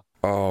Exeter.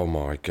 Oh,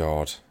 my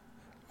God.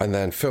 And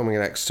then filming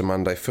in Exeter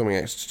Monday, filming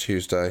in Exeter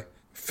Tuesday,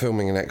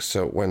 filming in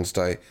Exeter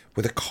Wednesday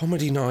with a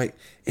comedy night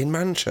in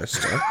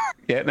Manchester.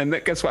 Yeah, and then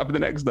guess what happened the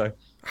next day?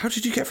 How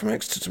did you get from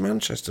Exeter to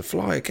Manchester?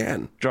 Fly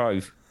again?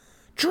 Drove.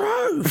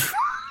 But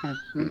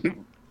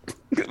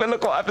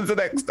look what happens the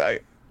next day.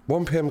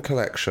 1 p.m.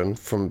 collection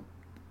from,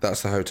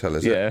 that's the hotel,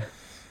 is it? Yeah.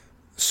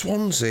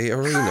 Swansea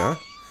Arena.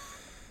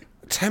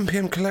 10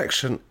 p.m.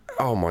 collection.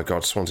 Oh my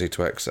God, Swansea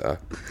to Exeter.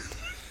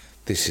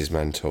 This is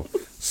mental.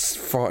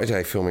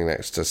 Friday filming in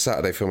Exeter,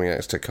 Saturday filming in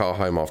Exeter, car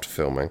home after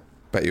filming.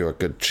 Bet you were a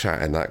good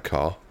chat in that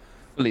car.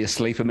 Fully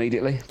asleep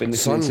immediately. Been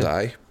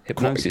Sunday.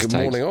 Hypnosis good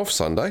morning off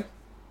Sunday.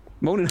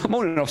 Morning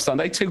off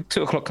Sunday. 2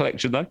 o'clock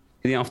collection though, in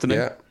the afternoon.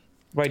 Yeah.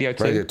 Radio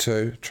 2. Radio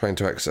 2, train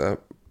to Exeter.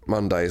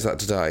 Monday, is that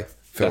today?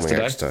 Filming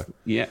today. Exeter.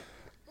 Yeah.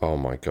 Oh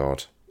my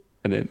God.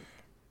 And then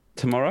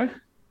tomorrow,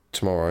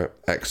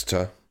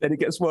 Exeter. Then it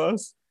gets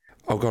worse.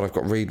 Oh God, I've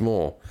got read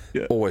more.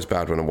 Yeah. Always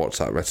bad when a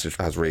WhatsApp message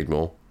has read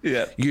more.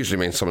 Yeah. Usually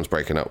means someone's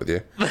breaking up with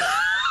you.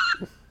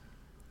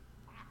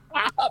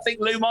 I think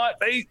Lou might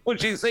be when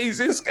she sees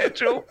his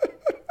schedule.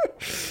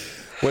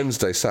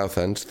 Wednesday,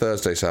 Southend.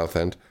 Thursday,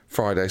 Southend.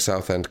 Friday,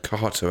 Southend.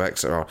 Car to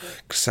Exeter.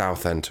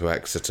 Southend to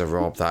Exeter,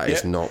 Rob. That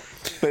is not...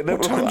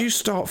 What time do you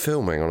start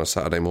filming on a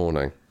Saturday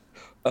morning?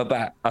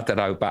 About 8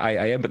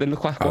 a.m. But then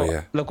look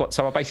what...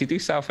 So I basically do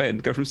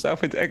Southend, go from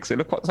Southend to Exeter.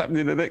 Look what's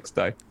happening the next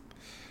day.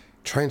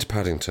 Train to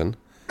Paddington.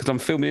 Because I'm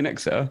filming in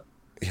Exeter.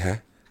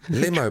 Yeah.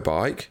 Limo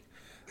bike.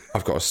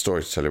 I've got a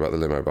story to tell you about the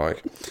limo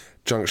bike.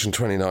 Junction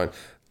 29,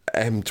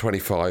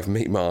 M25,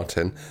 Meet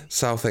Martin,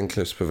 Southend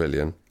Cliffs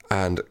Pavilion,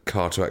 and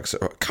car to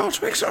Exeter. Car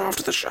to Exeter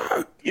after the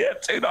show. Yeah,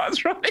 2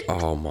 nights running.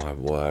 Oh my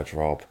word,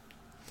 Rob.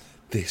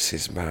 This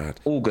is mad.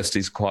 August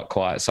is quite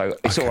quiet, so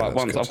it's all right.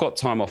 Once I've got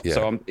time off,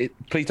 so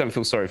please don't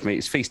feel sorry for me.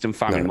 It's feast and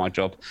famine in my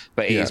job,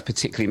 but it is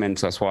particularly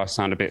mental. That's why I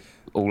sound a bit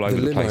all over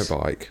the place. The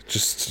limo bike,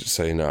 just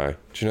so you know.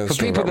 Do you know the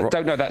For people that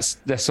don't know,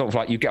 they're sort of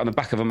like you get on the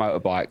back of a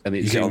motorbike and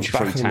it zooms you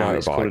through town.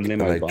 It's called a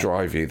limo and they bike.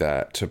 drive you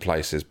there to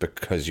places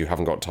because you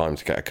haven't got time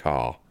to get a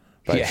car,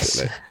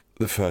 basically. Yes.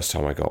 The first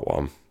time I got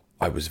one,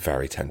 I was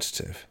very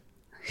tentative.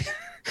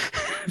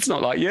 It's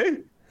not like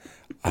you.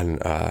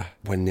 And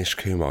when Nish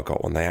Kumar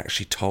got one, they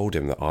actually told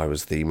him that I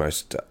was the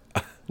most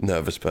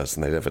nervous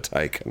person they'd ever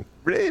taken.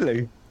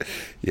 Really?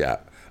 Yeah.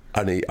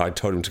 And I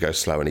told him to go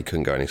slow and he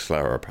couldn't go any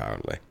slower,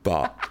 apparently.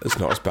 But it's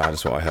not as bad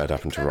as what I heard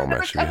happened to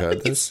Ramesh. Have you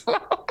heard this?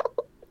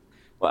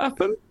 What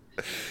happened?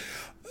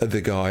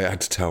 The guy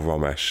had to tell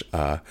Ramesh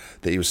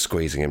that he was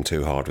squeezing him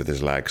too hard with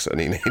his legs and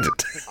he needed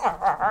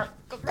to...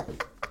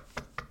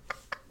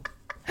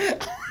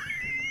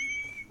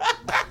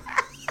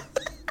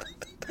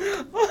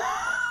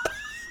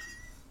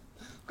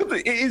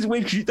 It is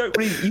weird because you don't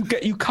really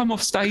you come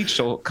off stage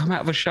or come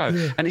out of a show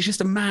and it's just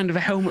a man with a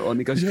helmet on.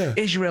 He goes,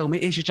 "Here's your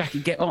helmet, here's your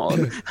jacket, get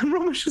on." And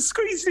Ramesh is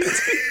squeezing it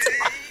too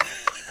tight.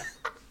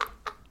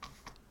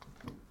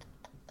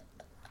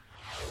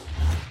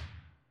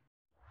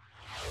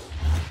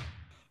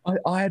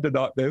 I had a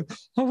nightmare.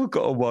 I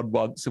got on one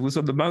once. It was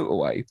on the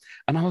motorway.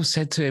 And I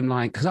said to him,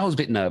 like, because I was a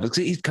bit nervous,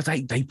 because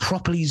they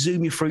properly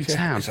zoom you through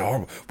town. It's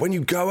horrible. When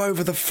you go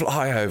over the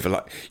flyover,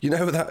 like, you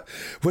know that,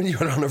 when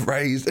you're on a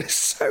raised, it's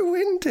so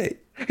windy.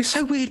 It's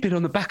so weird being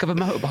on the back of a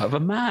motorbike of a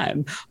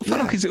man. I feel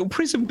like he's a little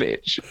prison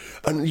bitch.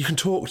 And you can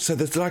talk, so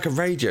there's like a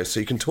radio, so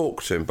you can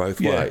talk to him both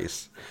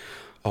ways.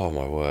 Oh,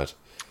 my word.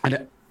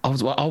 And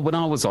when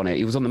I was on it,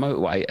 he was on the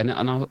motorway, and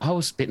I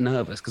was a bit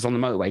nervous because on the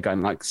motorway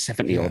going like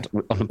 70 odd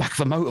on the back of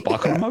a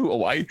motorbike on a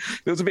motorway,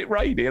 it was a bit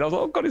rainy, and I was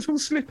like, oh God, it's all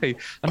slippy.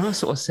 And I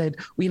sort of said,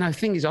 well, you know, the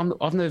thing is,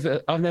 I've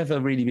never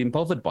really been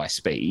bothered by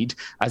speed,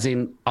 as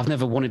in I've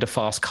never wanted a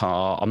fast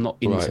car. I'm not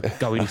into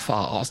going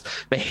fast.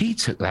 But he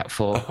took that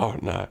for, oh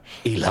no,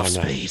 he loves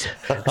speed.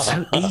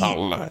 So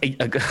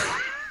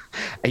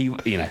he,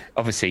 you know,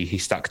 obviously he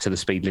stuck to the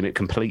speed limit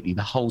completely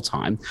the whole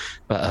time,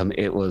 but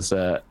it was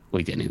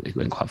we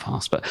went quite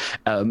fast, but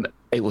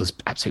it was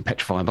absolutely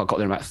petrifying. But I got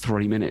there in about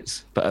 3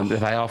 minutes. But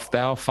they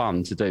are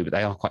fun to do, but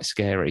they are quite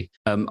scary.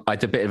 I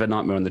had a bit of a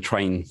nightmare on the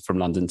train from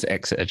London to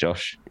Exeter,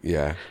 Josh.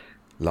 Yeah,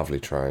 lovely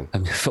train.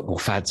 Football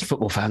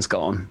fans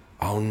got on.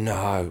 Oh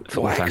no,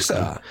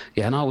 Exeter.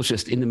 Yeah, and I was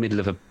just in the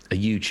middle of a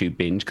YouTube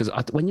binge because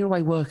when you're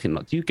away working,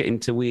 like, do you get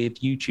into weird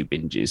YouTube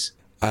binges?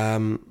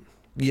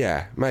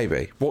 Yeah,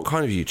 maybe. What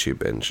kind of YouTube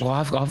binge? Well,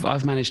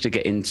 I've managed to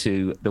get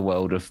into the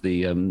world of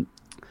the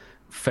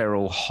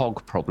feral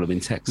hog problem in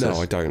Texas.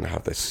 No, I don't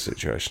have this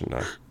situation,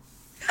 no.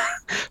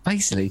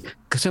 Basically,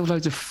 because there were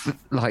loads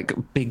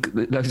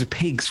of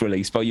pigs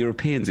released by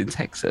Europeans in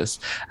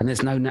Texas, and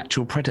there's no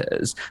natural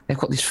predators. They've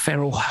got this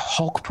feral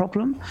hog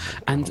problem,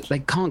 and they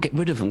can't get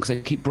rid of them because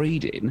they keep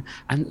breeding.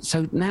 And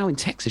so now in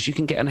Texas, you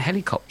can get on a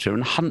helicopter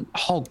and hunt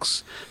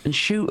hogs and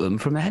shoot them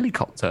from the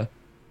helicopter.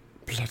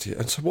 Bloody!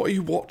 And so, what are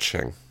you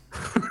watching?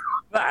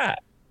 What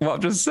I've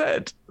just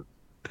said.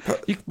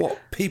 What,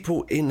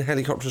 people in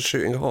helicopters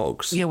shooting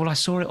hogs? Yeah, well, I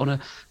saw it on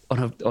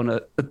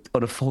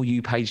a For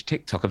You page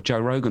TikTok of Joe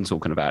Rogan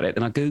talking about it,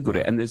 and I googled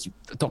it, and there's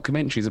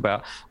documentaries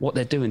about what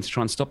they're doing to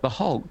try and stop the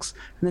hogs,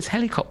 and there's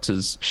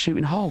helicopters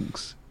shooting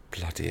hogs.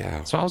 Bloody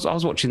hell! So I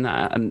was watching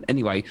that, and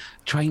anyway,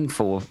 train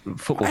for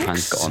football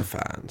fans got on.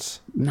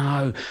 Fans?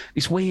 No,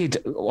 it's weird.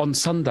 On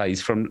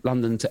Sundays from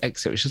London to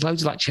Exeter, it's just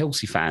loads of like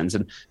Chelsea fans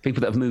and people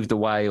that have moved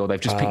away or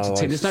they've just picked a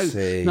team. There's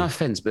no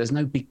offence, but there's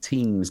no big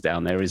teams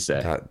down there, is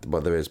there?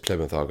 Well, there is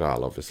Plymouth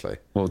Argyle, obviously.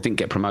 Well, didn't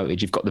get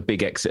promoted. You've got the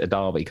big Exeter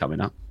derby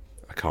coming up.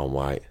 I can't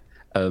wait.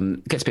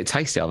 Gets a bit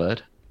tasty, I've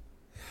heard.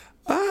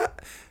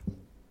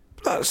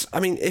 I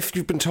mean, if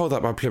you've been told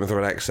that by Plymouth or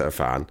an Exeter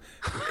fan,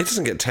 it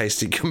doesn't get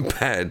tasty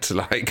compared to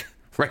like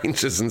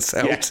Rangers and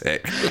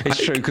Celtic. Yeah,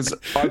 it's true, because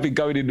I've been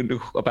going in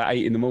about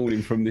 8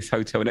 a.m. from this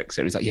hotel in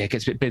Exeter. It's like, yeah, it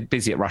gets a bit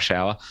busy at rush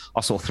hour.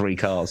 I saw 3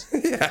 cars.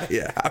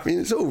 Yeah. I mean,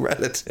 it's all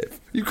relative.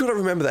 You've got to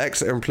remember that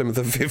Exeter and Plymouth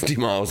are 50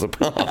 miles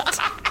apart.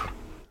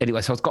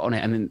 Anyway, so I got on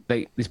it, and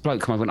then this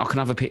bloke come over and went, I can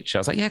have a picture. I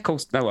was like, yeah, of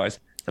course, no worries.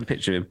 I had a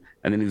picture of him.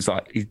 And then he was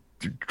like, he's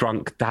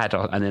drunk dad,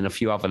 and then a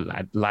few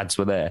other lads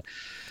were there.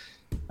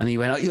 And he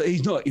went,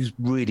 he's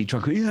really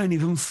drunk. He ain't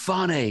even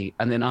funny.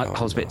 And then I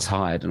was a bit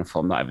tired, and I thought,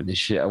 I'm not having this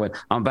shit. I went,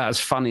 I'm about as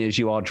funny as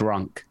you are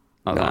drunk.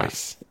 Like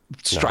nice.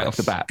 That. Straight off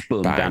the bat,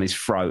 boom, down his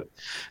throat.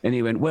 And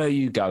he went, where are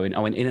you going? I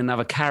went, in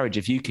another carriage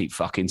if you keep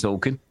fucking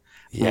talking.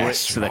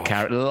 Yes, ripped to the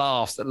carriage,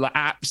 laughed,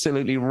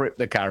 absolutely ripped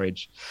the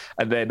carriage.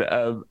 And then,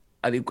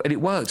 and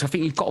it worked. I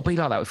think you've got to be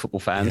like that with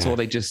football fans, or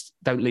they just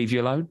don't leave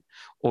you alone,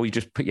 or you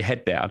just put your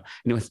head down. And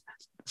he went,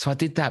 so I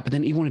did that, but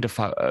then he wanted a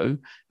photo,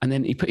 and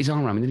then he put his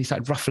arm around me, and then he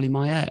started ruffling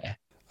my hair.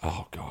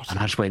 Oh God! And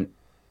I just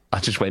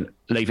went,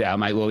 leave it out,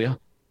 mate, will you?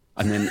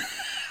 And then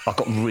I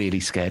got really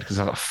scared because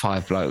I got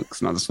 5 blokes,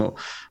 and I just thought,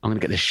 I'm going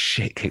to get the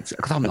shit kicked,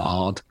 because I'm not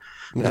hard.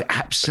 The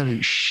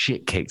absolute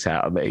shit kicked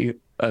out of me.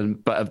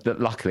 But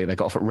luckily they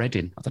got off at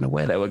Reading. I don't know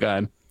where they were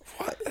going.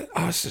 What?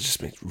 I was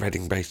just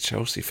Reading-based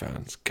Chelsea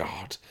fans.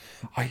 God,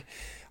 I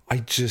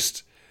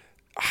just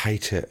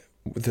hate it.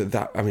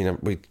 I mean,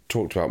 we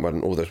talked about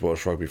when all those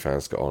Welsh rugby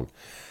fans got on.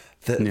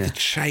 The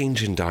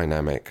change in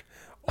dynamic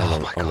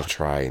on a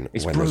train.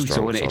 It's when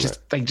brutal, isn't it?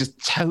 They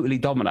just totally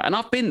dominate. And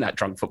I've been that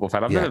drunk football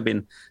fan. I've never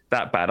been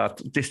that bad. I've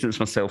distanced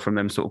myself from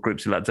them sort of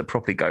groups of lads that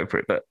properly go for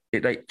it. But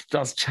it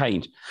does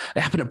change.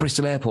 It happened at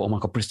Bristol Airport. Oh my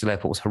God, Bristol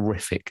Airport was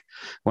horrific.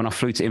 When I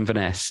flew to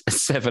Inverness at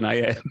 7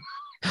 a.m.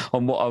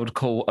 on what I would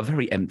call a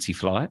very empty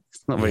flight.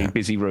 It's not a very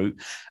busy route.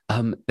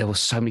 There were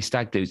so many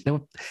stag do's.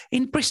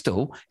 In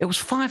Bristol, it was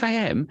 5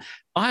 a.m.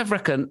 I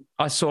reckon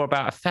I saw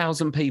about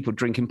 1,000 people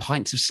drinking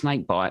pints of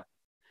snakebite.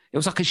 It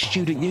was like a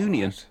student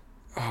union.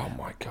 Oh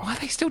my God. Why are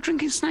they still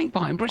drinking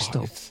snakebite in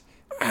Bristol?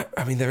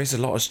 I mean, there is a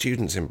lot of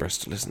students in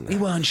Bristol, isn't there?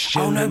 They weren't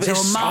students. Oh no, but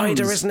it's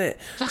cider, mums. Isn't it?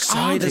 Like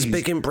Cider's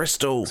big in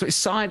Bristol. So it's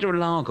cider and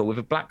lager with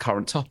a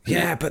blackcurrant top.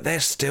 Yeah, but they're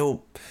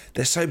so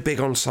big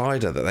on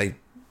cider that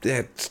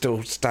they're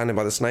still standing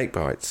by the snake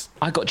bites.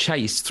 I got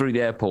chased through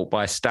the airport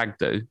by a stag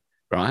do,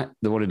 right?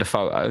 They wanted a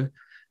photo.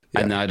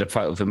 Yeah. And I had a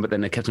photo of them, but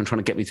then they kept on trying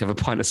to get me to have a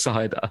pint of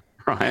cider,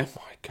 right?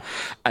 Oh, my God.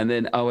 And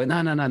then I went, no.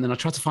 And then I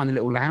tried to find a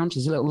little lounge.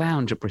 There's a little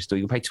lounge at Bristol.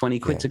 You can pay 20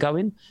 quid to go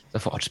in. So I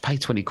thought, I'll just pay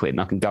 20 quid and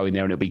I can go in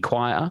there and it'll be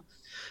quieter.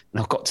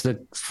 And I got to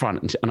the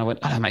front and I went,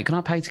 "Hello, mate, can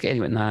I pay to get in?"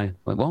 He went, "No." I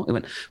went, "What?" He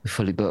went, "We're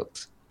fully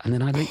booked." And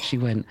then I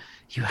literally went,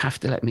 "You have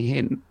to let me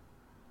in."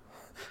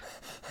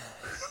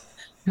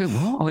 He went,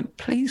 "What?" I went,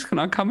 "Please, can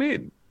I come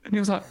in?" And he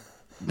was like,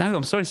 "No,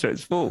 I'm sorry, sir,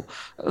 it's full."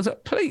 I was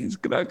like, "Please,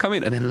 can I come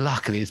in?" And then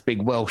luckily this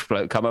big Welsh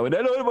bloke come over and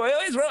went, "Oh, boy,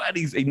 it's right." And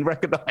he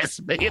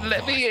recognised me and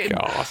let me in.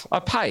 God. I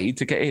paid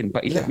to get in,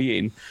 but he let me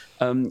in.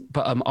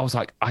 But I was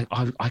like,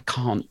 I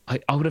can't.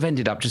 I would have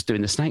ended up just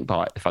doing the snake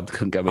bite if I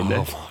couldn't go in there.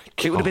 My God.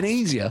 It would have been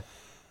easier.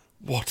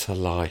 What a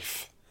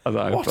life. I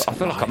know, What but I a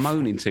feel like I'm life.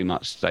 moaning too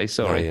much today.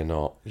 Sorry. No, you're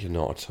not. You're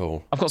not at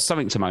all. I've got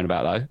something to moan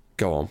about, though.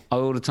 Go on. I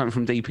ordered something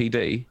from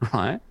DPD,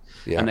 right?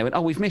 Yeah. And they went,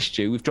 "Oh, we've missed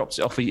you. We've dropped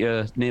it off at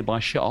your nearby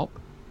shop."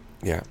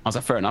 Yeah. I was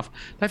like, "Fair enough."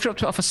 They've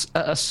dropped it off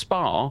at a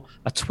spa,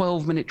 a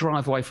 12-minute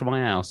drive away from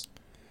my house.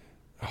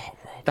 Oh,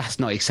 Rob. That's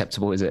not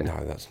acceptable, is it?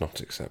 No, that's not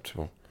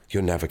acceptable.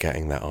 You're never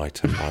getting that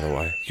item, by the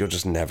way. You're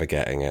just never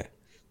getting it.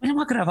 When am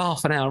I going to have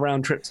half an hour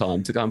round trip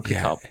time to go and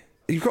pick up?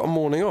 You've got a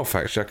morning off,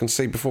 actually. I can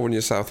see before in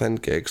your South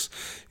End gigs,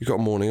 you've got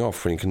a morning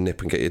off when you can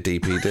nip and get your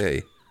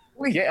DPD.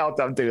 Well, yeah,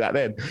 I'll do that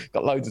then.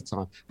 Got loads of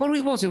time. What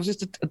it was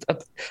just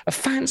a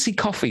fancy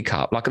coffee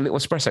cup, like a little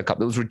espresso cup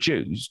that was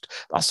reduced.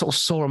 I sort of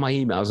saw on my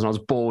emails and I was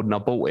bored and I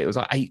bought it. It was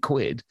like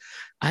 £8.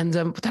 And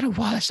I don't know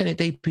why they sent it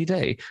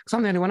DPD. Because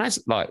I'm the only one that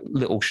has like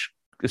little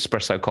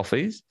espresso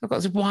coffees. I've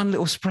got this one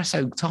little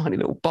espresso, tiny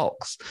little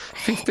box,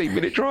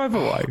 15-minute drive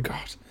away. Oh,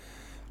 God.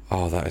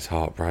 Oh, that is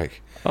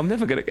heartbreak. I'm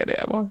never going to get it,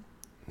 am I?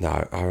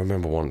 No, I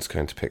remember once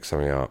going to pick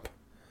something up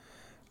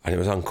and it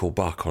was Uncle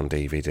Buck on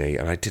DVD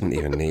and I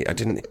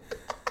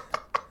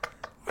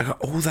got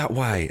all that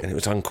way and it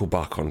was Uncle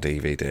Buck on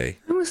DVD.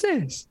 Who was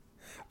this?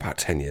 About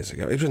 10 years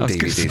ago. It was when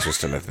DVDs were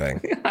still a thing.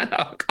 I know,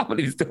 I can't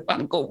believe it's still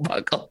Uncle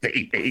Buck on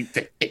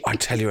DVD. I'd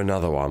tell you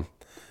another one.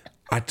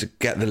 I had to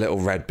get the little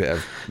red bit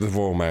of the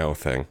Royal Mail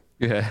thing.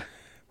 Yeah.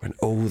 Went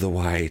all the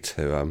way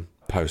to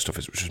post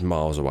office, which was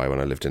miles away when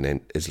I lived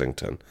in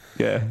Islington.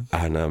 Yeah.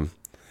 And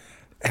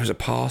it was a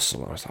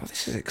parcel. I was like,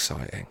 this is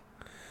exciting.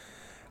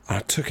 And I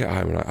took it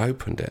home and I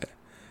opened it.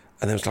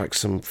 And there was like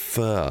some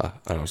fur.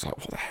 And I was like,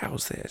 what the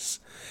hell's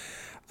this?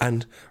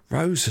 And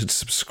Rose had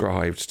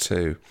subscribed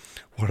to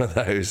one of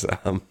those,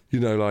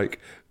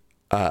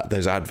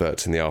 those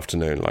adverts in the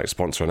afternoon, like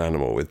sponsor an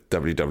animal with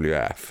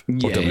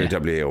WWF or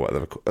WWE or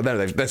whatever.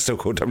 No, they're still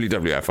called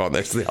WWF, aren't they?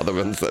 It's the other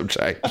ones that have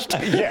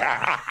changed.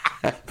 Yeah.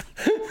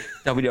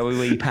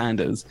 WWE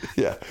Pandas.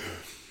 Yeah.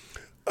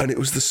 And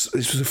this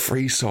was a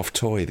free soft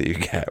toy that you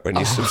get when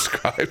you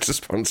subscribe to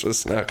sponsor a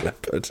snow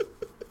leopard.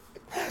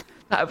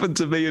 That happened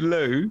to me and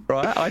Lou,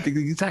 right? I did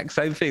the exact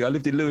same thing. I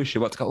lived in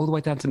Lewisham. I had to go all the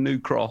way down to New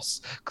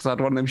Cross because I had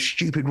one of them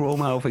stupid Royal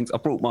Mail things. I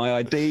brought my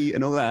ID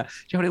and all that. Do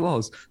you know what it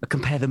was? I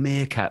compare the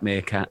meerkat.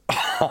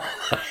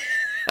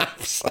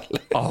 Absolutely.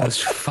 I was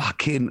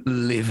fucking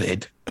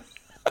livid.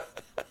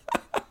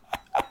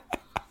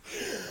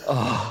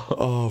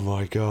 Oh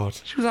my God.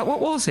 She was like, "What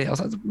was it?" I was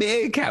like,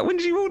 "Meerkat. When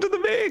did you order the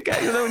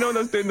meerkat?" You know, no one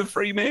was doing the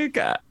free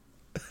meerkat.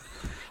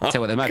 I tell you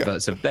what,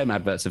 them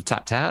adverts have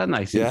tapped out, and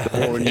they since the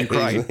war in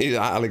Ukraine.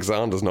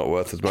 Alexander's not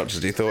worth as much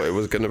as he thought it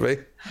was going to be.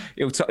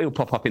 He'll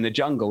pop up in the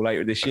jungle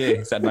later this year.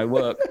 He's had no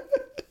work.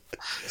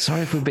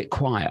 Sorry if we're a bit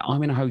quiet.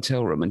 I'm in a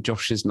hotel room and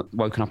Josh has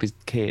woken up his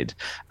kid,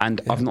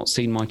 and I've not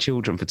seen my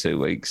children for 2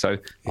 weeks, so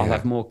I'll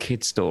have more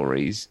kid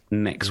stories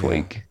next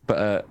week.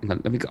 But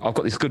I've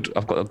got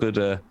a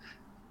good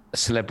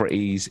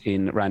celebrities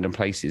in random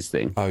places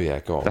thing. Oh yeah,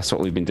 go on. That's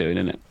what we've been doing,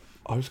 isn't it?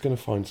 I was going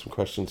to find some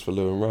questions for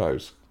Lou and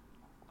Rose.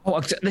 Oh,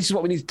 this is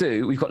what we need to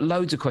do. We've got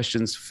loads of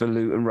questions for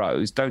Lou and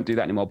Rose. Don't do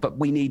that anymore. But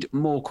we need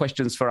more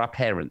questions for our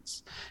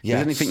parents. Yes. If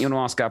there's anything you want to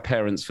ask our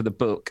parents for the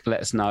book,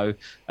 let us know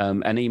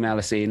and email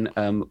us in.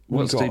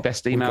 What's the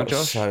best email, we've got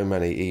Josh? So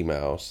many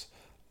emails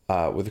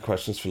with the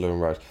questions for Lou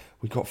and Rose.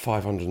 We've got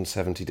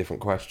 570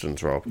 different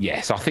questions, Rob.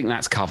 Yes, I think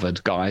that's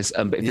covered, guys.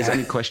 But if there's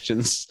any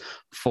questions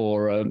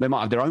for... they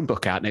might have their own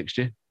book out next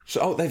year.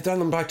 So, they've done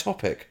them by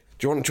topic.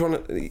 Do you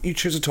want you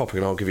choose a topic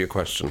and I'll give you a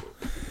question.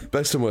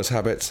 Best and worst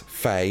habits,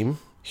 fame,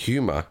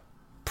 humour,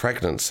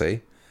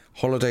 pregnancy,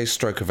 holidays,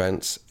 stroke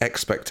events,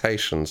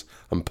 expectations,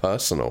 and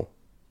personal.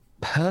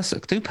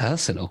 Do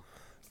personal.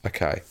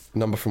 Okay,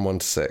 number from 1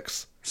 to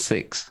 6.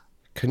 6.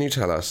 Can you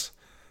tell us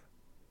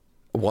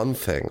one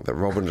thing that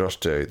Rob and Josh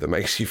do that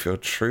makes you feel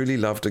truly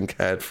loved and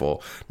cared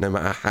for, no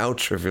matter how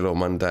trivial or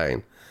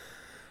mundane?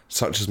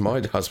 Such as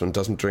my husband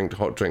doesn't drink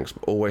hot drinks,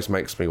 but always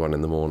makes me one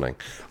in the morning.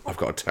 I've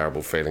got a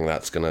terrible feeling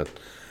that's going to...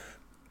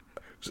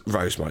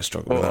 Rose might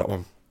struggle with that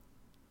one.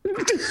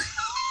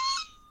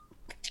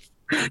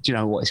 Do you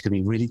know what? It's going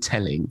to be really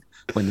telling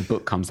when the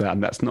book comes out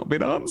and that's not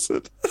been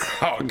answered.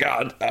 Oh,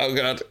 God.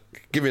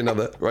 Give me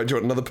another. Right, do you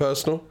want another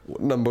personal?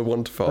 Number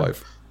 1 to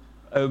 5.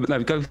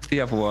 No, go for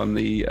the other one.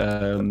 The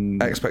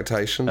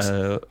expectations,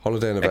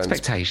 holiday and events.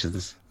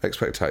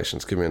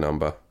 Expectations. Give me a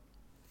number.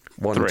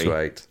 1 to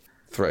 8.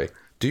 3.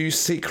 Do you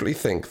secretly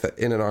think that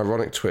in an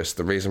ironic twist,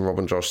 the reason Rob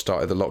and Josh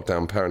started the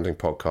Lockdown Parenting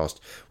podcast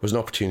was an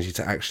opportunity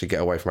to actually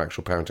get away from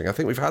actual parenting? I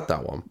think we've had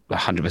that one.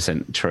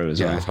 100% true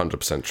as well. Yeah,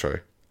 100% true.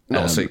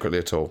 Not secretly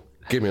at all.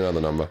 Give me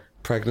another number.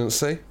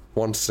 Pregnancy,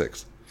 1 to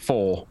 6.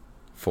 4.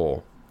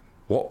 S04.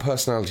 What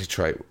personality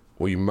trait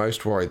were you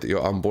most worried that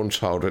your unborn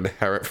child would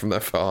inherit from their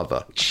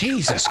father?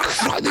 Jesus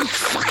Christ, these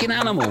fucking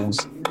animals.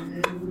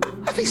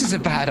 I think this is a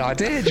bad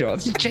idea, John.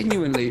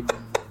 Genuinely.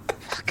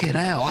 Fucking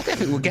hell, I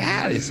definitely will get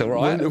out of this, all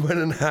right? When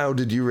and how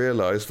did you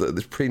realise that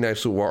this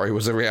prenatal worry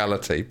was a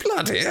reality?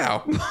 Bloody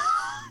hell.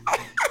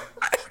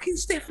 Fucking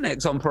stiff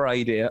necks on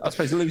parade here. I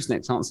suppose loose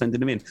necks aren't sending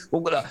them in.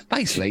 Well,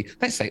 basically,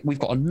 let's say we've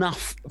got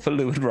enough for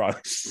Lou and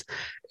Rose.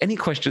 Any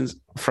questions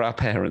for our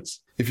parents?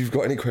 If you've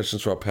got any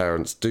questions for our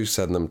parents, do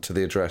send them to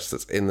the address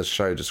that's in the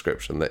show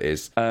description. That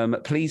is...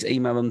 please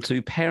email them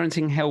to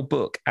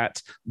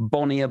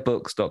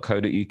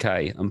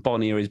parentinghellbook@bonnierbooks.co.uk. And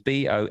Bonnier is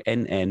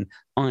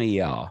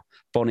BONNIER.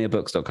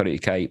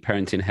 bonnierbooks.co.uk,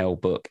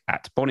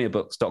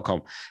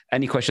 parentinghellbook@bonnierbooks.com.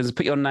 Any questions,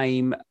 put your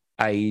name,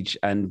 age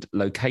and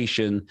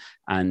location,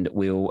 and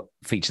we'll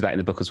feature that in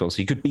the book as well. So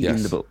you could be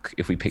in the book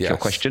if we pick your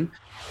question.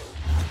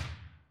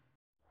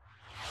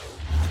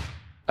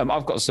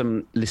 I've got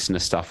some listener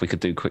stuff we could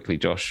do quickly,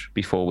 Josh,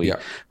 before we'll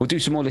do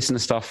some more listener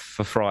stuff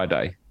for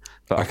Friday.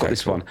 But I've got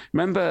this one.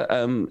 Remember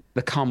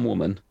the cum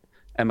woman,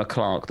 Emma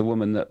Clark, the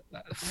woman that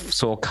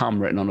saw cum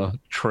written on a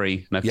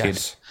tree and her kid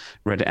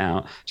read it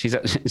out. She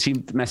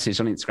messaged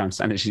on Instagram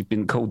saying that she's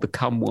been called the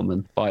cum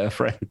woman by her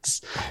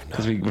friends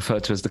because we refer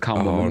to her as the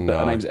cum woman. But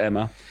her name's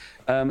Emma.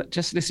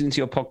 Just listening to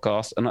your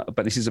podcast,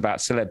 but this is about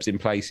celebs in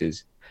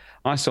places.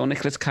 I saw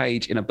Nicolas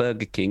Cage in a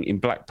Burger King in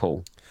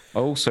Blackpool. I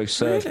also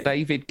served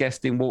David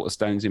Guest in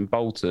Waterstones in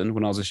Bolton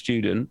when I was a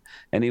student,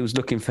 and he was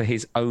looking for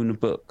his own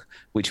book,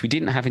 which we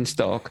didn't have in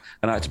stock,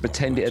 and I had to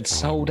pretend it had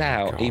sold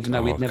out, even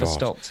though we'd never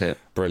stocked it.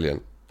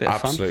 Brilliant.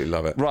 Absolutely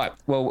love it. Right,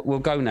 well, we'll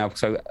go now,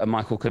 so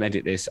Michael can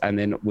edit this, and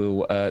then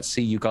we'll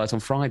see you guys on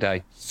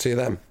Friday. See you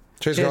then.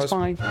 Cheers guys.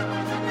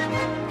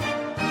 Bye.